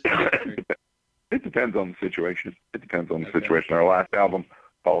at this point? It depends on the situation. Our last album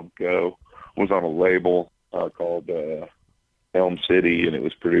called Go was on a label called Elm City, and it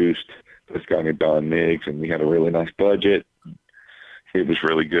was produced by this guy named Don Miggs, and we had a really nice budget. It was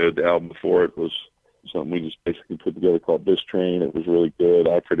really good. The album before it was something we just basically put together called This Train. It was really good.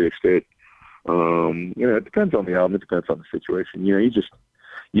 I produced it. It depends on the album. It depends on the situation.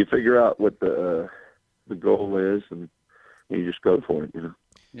 You figure out what the goal is, and you just go for it.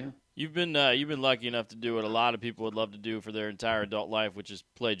 Yeah. You've been lucky enough to do what a lot of people would love to do for their entire adult life, which is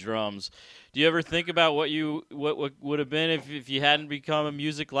play drums. Do you ever think about what would have been if you hadn't become a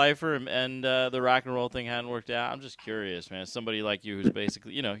music lifer and the rock and roll thing hadn't worked out? I'm just curious, man. Somebody like you who's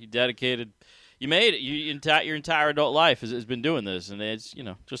basically, you dedicated, you made it. Your entire adult life has been doing this, and it's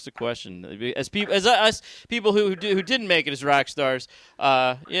just a question. As us people who didn't make it as rock stars,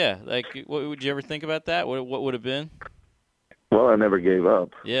 would you ever think about that? What would have been? Well, I never gave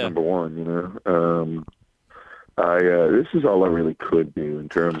up. Yeah. Number one, this is all I really could do in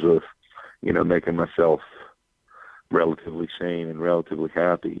terms of, making myself relatively sane and relatively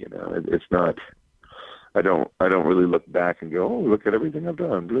happy. It's not. I don't really look back and go, oh, look at everything I've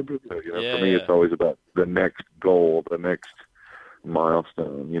done. Blah, blah, blah. For me, it's always about the next goal, the next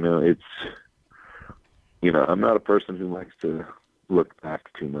milestone. I'm not a person who likes to look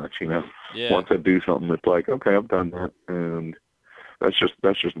back too much. Yeah. Once I do something, it's like, okay, I've done that, and that's just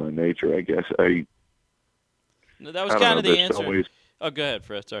my nature, I guess. That was kind of the answer. Oh, go ahead,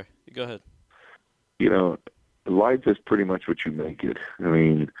 Fred. Sorry, go ahead. Life is pretty much what you make it. I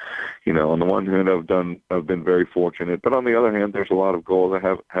mean, on the one hand, I've been very fortunate, but on the other hand, there's a lot of goals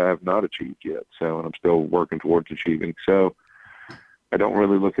I have not achieved yet. So, and I'm still working towards achieving. So, I don't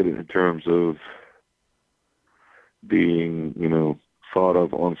really look at it in terms of being, thought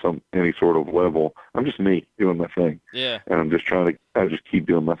of on any sort of level. I'm just me doing my thing. Yeah. And I'm just I just keep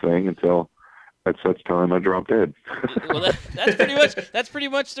doing my thing until at such time I drop dead. Well, that's pretty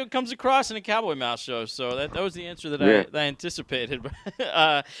much what comes across in a Cowboy Mouth show. So that was the answer that I anticipated.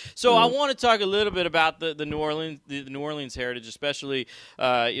 So I want to talk a little bit about the New Orleans heritage, especially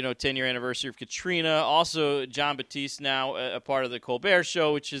 10-year anniversary of Katrina. Also, Jon Batiste now a part of the Colbert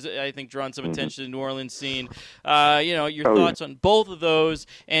Show, which is I think drawn some attention to the New Orleans scene. Your thoughts on both of those,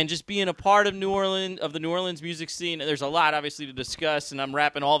 and just being a part of the New Orleans music scene. There's a lot obviously to discuss, and I'm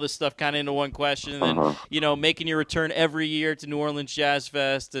wrapping all this stuff kind of into one question. And then, making your return every year to New Orleans Jazz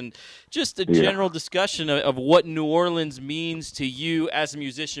Fest, and just a general discussion of what New Orleans means to you as a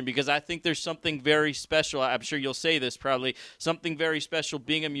musician, because I think there's something very special. I'm sure you'll say this probably, something very special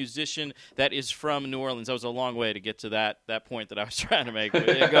being a musician that is from New Orleans. That was a long way to get to that point that I was trying to make. But,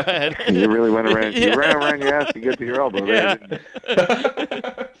 go ahead. You really went around. You ran around your ass to get to your elbow.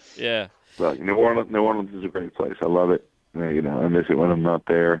 Yeah. Well, New Orleans is a great place. I love it. I miss it when I'm not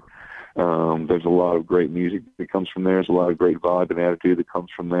there. There's a lot of great music that comes from there. There's a lot of great vibe and attitude that comes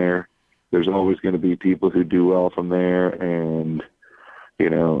from there. There's always going to be people who do well from there, and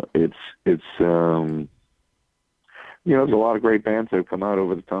there's a lot of great bands that have come out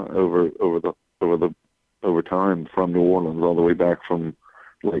over time from New Orleans, all the way back from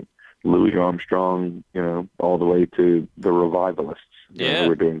like Louis Armstrong, all the way to the Revivalists.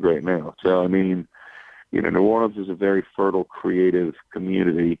 Who are doing great now. So I mean, New Orleans is a very fertile, creative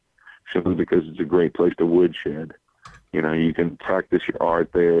community, simply because it's a great place to woodshed. You can practice your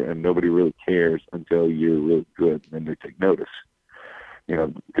art there, and nobody really cares until you're really good, and then they take notice.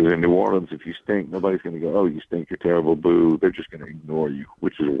 Because in New Orleans, if you stink, nobody's going to go, oh, you stink, you're terrible, boo. They're just going to ignore you,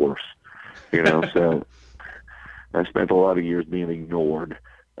 which is worse. So I spent a lot of years being ignored,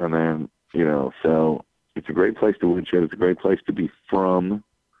 and then, so it's a great place to woodshed. It's a great place to be from,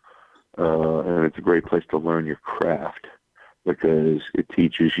 and it's a great place to learn your craft, because it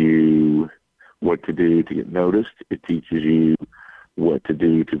teaches you what to do to get noticed. It teaches you what to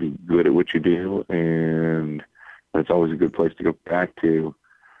do to be good at what you do, and it's always a good place to go back to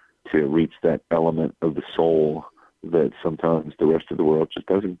reach that element of the soul that sometimes the rest of the world just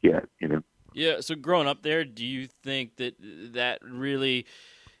doesn't get, Yeah, so growing up there, do you think that really,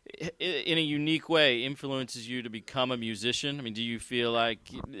 in a unique way, influences you to become a musician? I mean, do you feel like...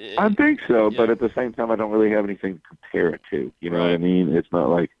 I think so, but at the same time, I don't really have anything to compare it to. You know what I mean? It's not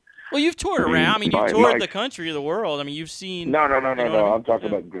like... Well, you've toured around. I mean, you've toured the country, the world. I mean, you've seen... No. I'm talking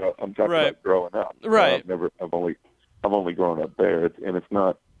about growing up. Right. I've only grown up there, and it's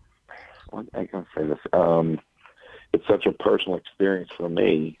not... I can say this. It's such a personal experience for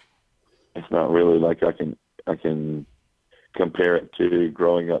me. It's not really like I can compare it to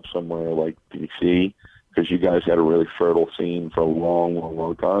growing up somewhere like D.C., because you guys had a really fertile scene for a long, long,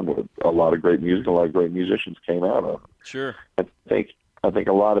 long time where a lot of great music, a lot of great musicians came out of. Sure. I think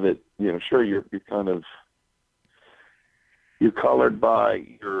a lot of it, sure, you're colored by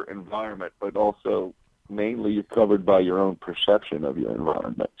your environment, but also, mainly you're covered by your own perception of your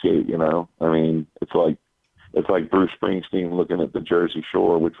environment too. You know, I mean, it's like Bruce Springsteen looking at the Jersey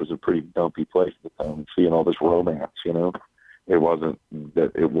Shore, which was a pretty dumpy place at the time, and seeing all this romance. You know, it wasn't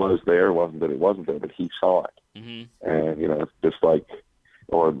that it was there, it wasn't that it wasn't there, but he saw it. Mm-hmm. And you know, it's just like,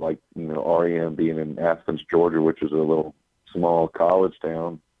 or like, you know, REM being in Athens, Georgia, which is a little small college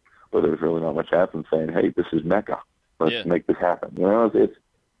town where there's really not much happening, saying, "Hey, this is Mecca. Let's make this happen." You know, it's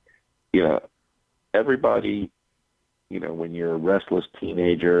you know, everybody, you know, when you're a restless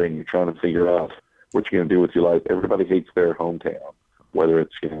teenager and you're trying to figure out what you're going to do with your life, everybody hates their hometown, whether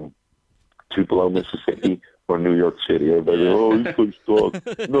it's, you know, Tupelo, Mississippi, or New York City. Everybody, oh, this place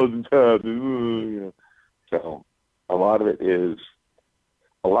sucks. Nothing's happening. You know. So a lot of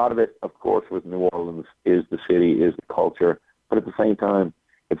it, of course, with New Orleans is the city, is the culture, but at the same time,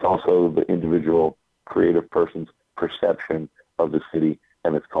 it's also the individual creative person's perception of the city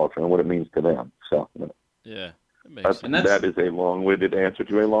and its culture and what it means to them. So, you know, yeah, that makes sense. That is a long-winded answer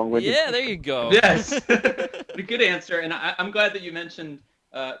to a long-winded Yeah, there you go. Yes, a good answer. And I'm glad that you mentioned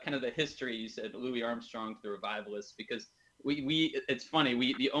kind of the history. You said Louis Armstrong, the revivalists, because we it's funny.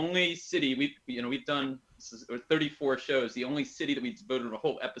 The only city we've done 34 shows. The only city that we devoted a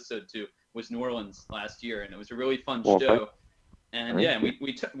whole episode to was New Orleans last year, and it was a really fun show. And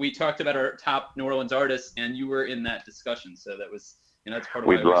we talked about our top New Orleans artists, and you were in that discussion. So that was, you know, that's part of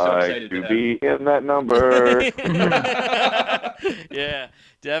why we're so excited to be in that number. Yeah,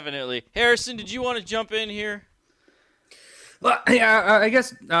 definitely. Harrison, did you want to jump in here? Well, yeah, I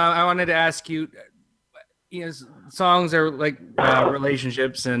guess I wanted to ask you. You know, songs are like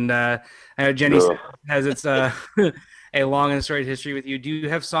relationships, and I know Jenny has its a long and storied history with you. Do you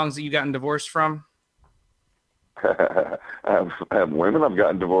have songs that you've gotten divorced from? I have women I've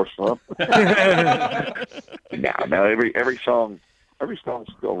gotten divorced from. No, every song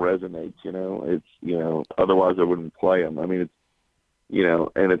still resonates. You know, it's, you know, otherwise I wouldn't play them. I mean, it's, you know,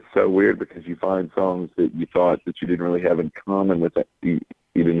 and it's so weird because you find songs that you thought that you didn't really have in common with it. You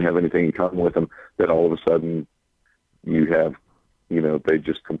didn't have anything in common with them, that all of a sudden you have, you know, they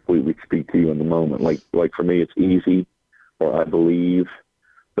just completely speak to you in the moment. Like for me, it's Easy, or I Believe.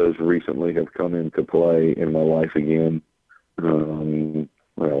 Those recently have come into play in my life again.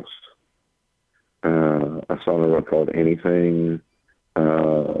 What else? A song I wrote called Anything.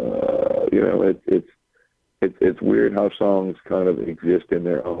 You know, it's weird how songs kind of exist in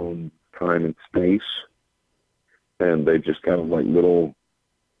their own time and space, and they just kind of like little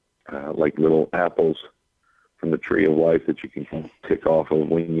apples from the tree of life that you can kind of tick off of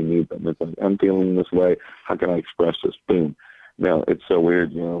when you need them. It's like, I'm feeling this way. How can I express this? Boom. Now, it's so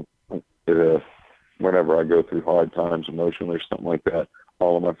weird, you know, whenever I go through hard times emotionally or something like that,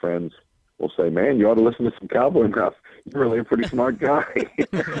 all of my friends will say, "Man, you ought to listen to some Cowboy Mouth. You're really a pretty smart guy."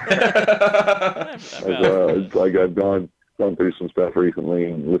 It's like I've gone through some stuff recently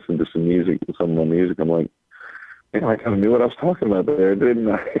and listened to some of my music. I'm like, man, I kind of knew what I was talking about there, didn't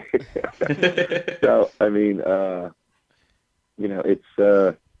I? So, I mean, you know, it's,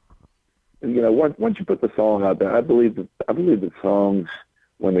 you know, once you put the song out there, I believe that songs,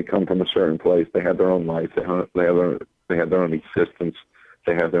 when they come from a certain place, they have their own life. They have their own existence.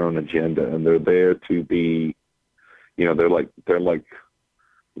 They have their own agenda, and they're there to be, you know, they're like,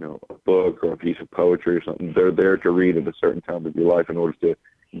 you know, a book or a piece of poetry or something. They're there to read at a certain time of your life in order to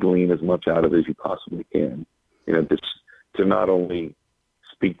glean as much out of it as you possibly can. You know, just to not only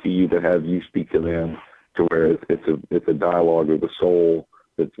speak to you, to have you speak to them, to where it's a dialogue of the soul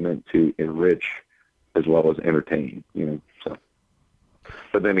that's meant to enrich as well as entertain, you know. So,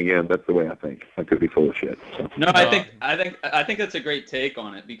 but then again, that's the way I think. I could be full of shit. So. No, I think that's a great take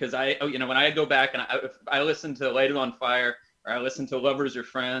on it, because you know, when I go back and I listen to Light It on Fire, or I listen to Lovers or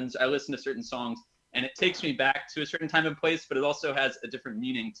Friends, I listen to certain songs, and it takes me back to a certain time and place, but it also has a different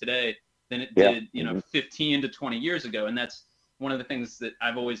meaning today than it did, you know, 15 to 20 years ago. And that's one of the things that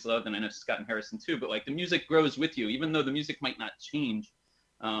I've always loved, and I know Scott and Harrison too, but like the music grows with you, even though the music might not change.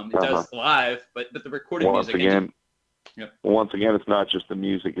 It does live, but the recorded music. Once again, it's not just the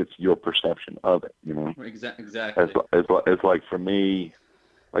music; it's your perception of it. You know, exactly. It's like for me,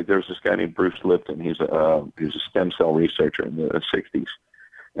 like there's this guy named Bruce Lipton. He's a stem cell researcher in the '60s,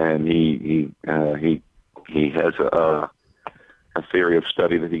 and he has a theory of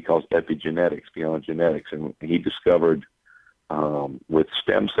study that he calls epigenetics, beyond genetics, and he discovered with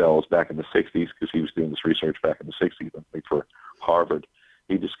stem cells back in the '60s, because he was doing this research back in the '60s, I think for Harvard.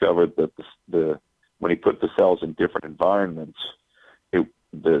 He discovered that when he put the cells in different environments,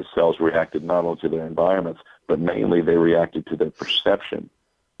 the cells reacted not only to their environments, but mainly they reacted to their perception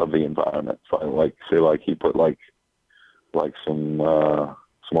of the environment. So, like he put like some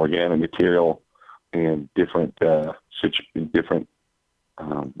organic material in different different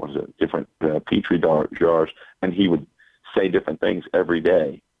petri jars, and he would say different things every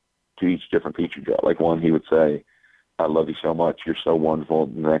day to each different petri jar. Like one, he would say, "I love you so much, you're so wonderful."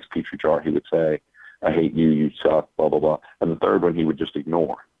 In the next petri jar, he would say, "I hate you, you suck, blah blah blah." And the third one, he would just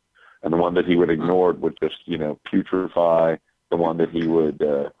ignore. And the one that he would ignore would just putrefy. The one that he would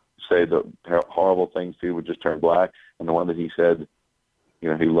say the horrible things to would just turn black. And the one that he said, he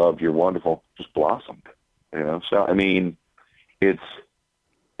loved, "You're wonderful," just blossomed. So I mean, it's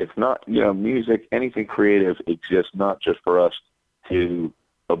not music, anything creative exists not just for us to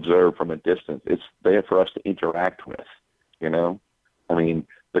observe from a distance. It's there for us to interact with. I mean,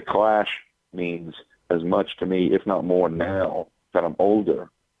 the Clash means as much to me, if not more now that I'm older,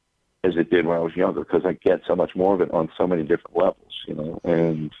 as it did when I was younger, because I get so much more of it on so many different levels,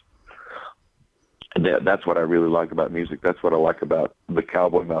 and that's what I really like about music. That's what I like about the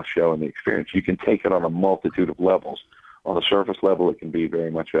Cowboy Mouth Show and the experience. You can take it on a multitude of levels. On the surface level, it can be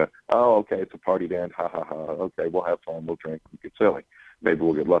very much okay, it's a party band, ha ha ha. Okay, we'll have fun, we'll drink, we'll get silly, maybe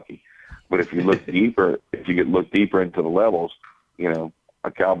we'll get lucky. But if you look deeper, look deeper into the levels,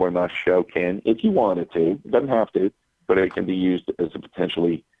 a Cowboy Mouth Show can, if you wanted to, it doesn't have to, but it can be used as a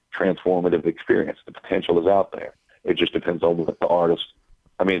potentially transformative experience. The potential is out there. It just depends on what it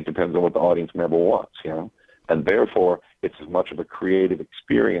depends on what the audience member wants, and therefore it's as much of a creative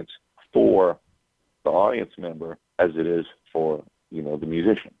experience for the audience member as it is for, the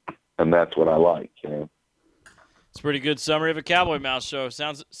musician. And that's what I like, It's a pretty good summary of a Cowboy Mouth Show.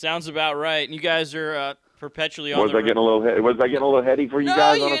 Sounds about right. And you guys are perpetually on Was I getting a little heady for you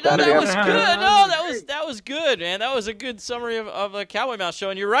guys on a Saturday? That was good. No, that was good, man. That was a good summary of a Cowboy Mouth Show.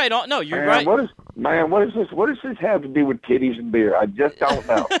 And you're right. You're right. What does this have to do with titties and beer? I just don't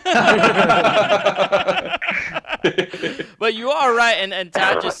know. But you are right, and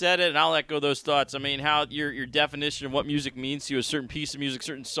Todd just said it, and I'll echo those thoughts. I mean, how your definition of what music means to you, a certain piece of music,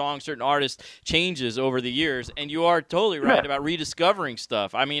 certain song, certain artist, changes over the years, and you are totally right about rediscovering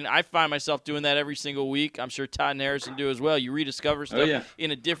stuff. I mean, I find myself doing that every single week. I'm sure Todd and Harrison do as well. You rediscover stuff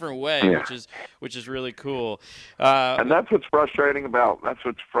in a different way, which is really cool. And that's what's frustrating about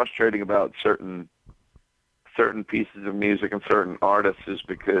certain pieces of music and certain artists is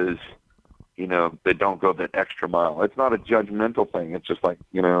because they don't go that extra mile. It's not a judgmental thing. It's just like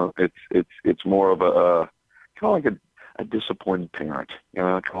it's more of a kind of like a disappointed parent.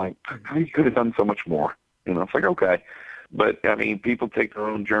 Kind of like, you could have done so much more. It's like, okay. But I mean, people take their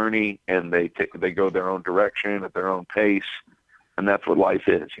own journey and they go their own direction at their own pace, and that's what life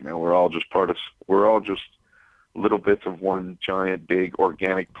is. We're all just little bits of one giant, big,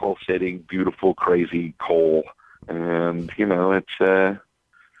 organic, pulsating, beautiful, crazy coal, and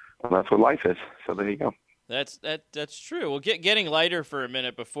that's what life is. So there you go. That's true. Well, getting lighter for a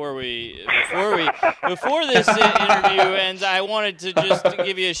minute before this interview ends. I wanted to just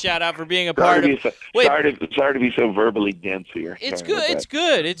give you a shout out for being a part of. Sorry to be so verbally dense here. It's good. It's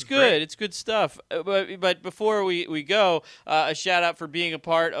good. It's good. It's good stuff. But before we go, a shout out for being a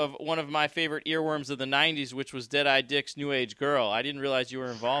part of one of my favorite earworms of the '90s, which was Dead-Eye Dick's New Age Girl. I didn't realize you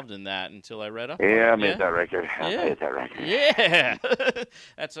were involved in that until I read up. Yeah, I made that record. Yeah.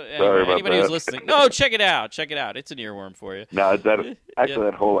 That's anybody who's listening. No, check it out. Check it out. It's an earworm for you. No,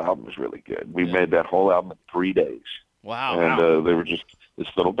 that whole album is really good. We made that whole album in 3 days. Wow. And they were just this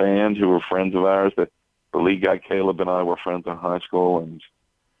little band who were friends of ours. The lead guy, Caleb, and I were friends in high school, and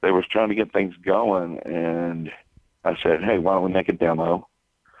they were trying to get things going. And I said, hey, why don't we make a demo?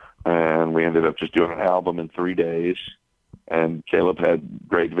 And we ended up just doing an album in 3 days. And Caleb had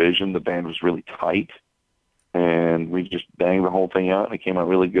great vision. The band was really tight. And we just banged the whole thing out, and it came out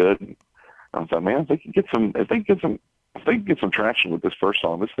really good. And I thought, man, if they could get some traction with this first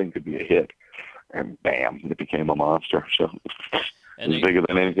song, this thing could be a hit. And bam, it became a monster. So it was bigger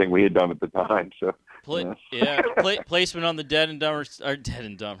than anything we had done at the time. So placement on the Dead and Dumber, or Dead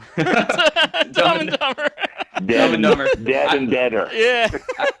and Dumber, Dumb and Dumber, Dumb and Dumber, Dead and Deader. Yeah,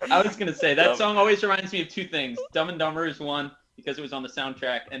 I was gonna say that song always reminds me of two things. Dumb and Dumber is one because it was on the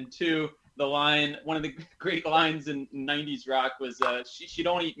soundtrack, and two, one of the great lines in 90s rock was, she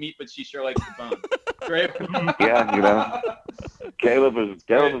don't eat meat, but she sure likes the bone. Great. Yeah, Caleb is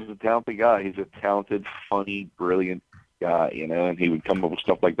a talented guy. He's a talented, funny, brilliant guy, and he would come up with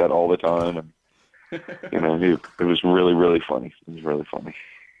stuff like that all the time. And, it was really, really funny. It was really funny.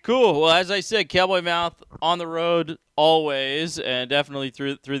 Cool. Well, as I said, Cowboy Mouth on the road always, and definitely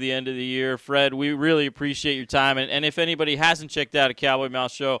through the end of the year. Fred, we really appreciate your time. And if anybody hasn't checked out a Cowboy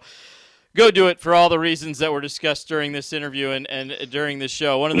Mouth show, go do it for all the reasons that were discussed during this interview and during this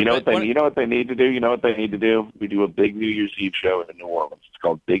show. One of the You know what they need to do? You know what they need to do? We do a big New Year's Eve show in New Orleans. It's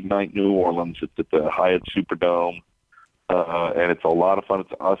called Big Night New Orleans. It's at the Hyatt Superdome. And it's a lot of fun.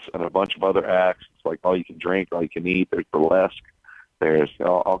 It's us and a bunch of other acts. It's like all you can drink, all you can eat. There's burlesque. There's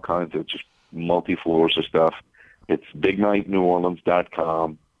all kinds of just multi-floors of stuff. It's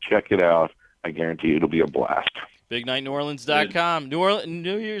bignightneworleans.com. Check it out. I guarantee you it'll be a blast. BigNightNewOrleans.com.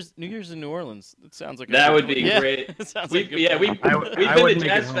 New Year's in New Orleans. That sounds like that would be great. It sounds We've like a good plan. been I to wouldn't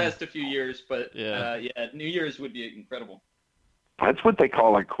make it Jazz home. Fest a few years, but Yeah. New Year's would be incredible. That's what they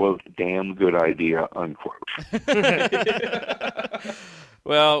call a, quote, damn good idea, unquote.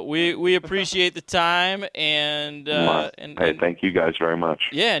 Well, we appreciate the time and Hey, thank you guys very much.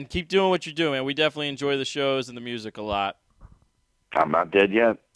 yeah, and keep doing what you're doing. We definitely enjoy the shows and the music a lot. I'm not dead yet.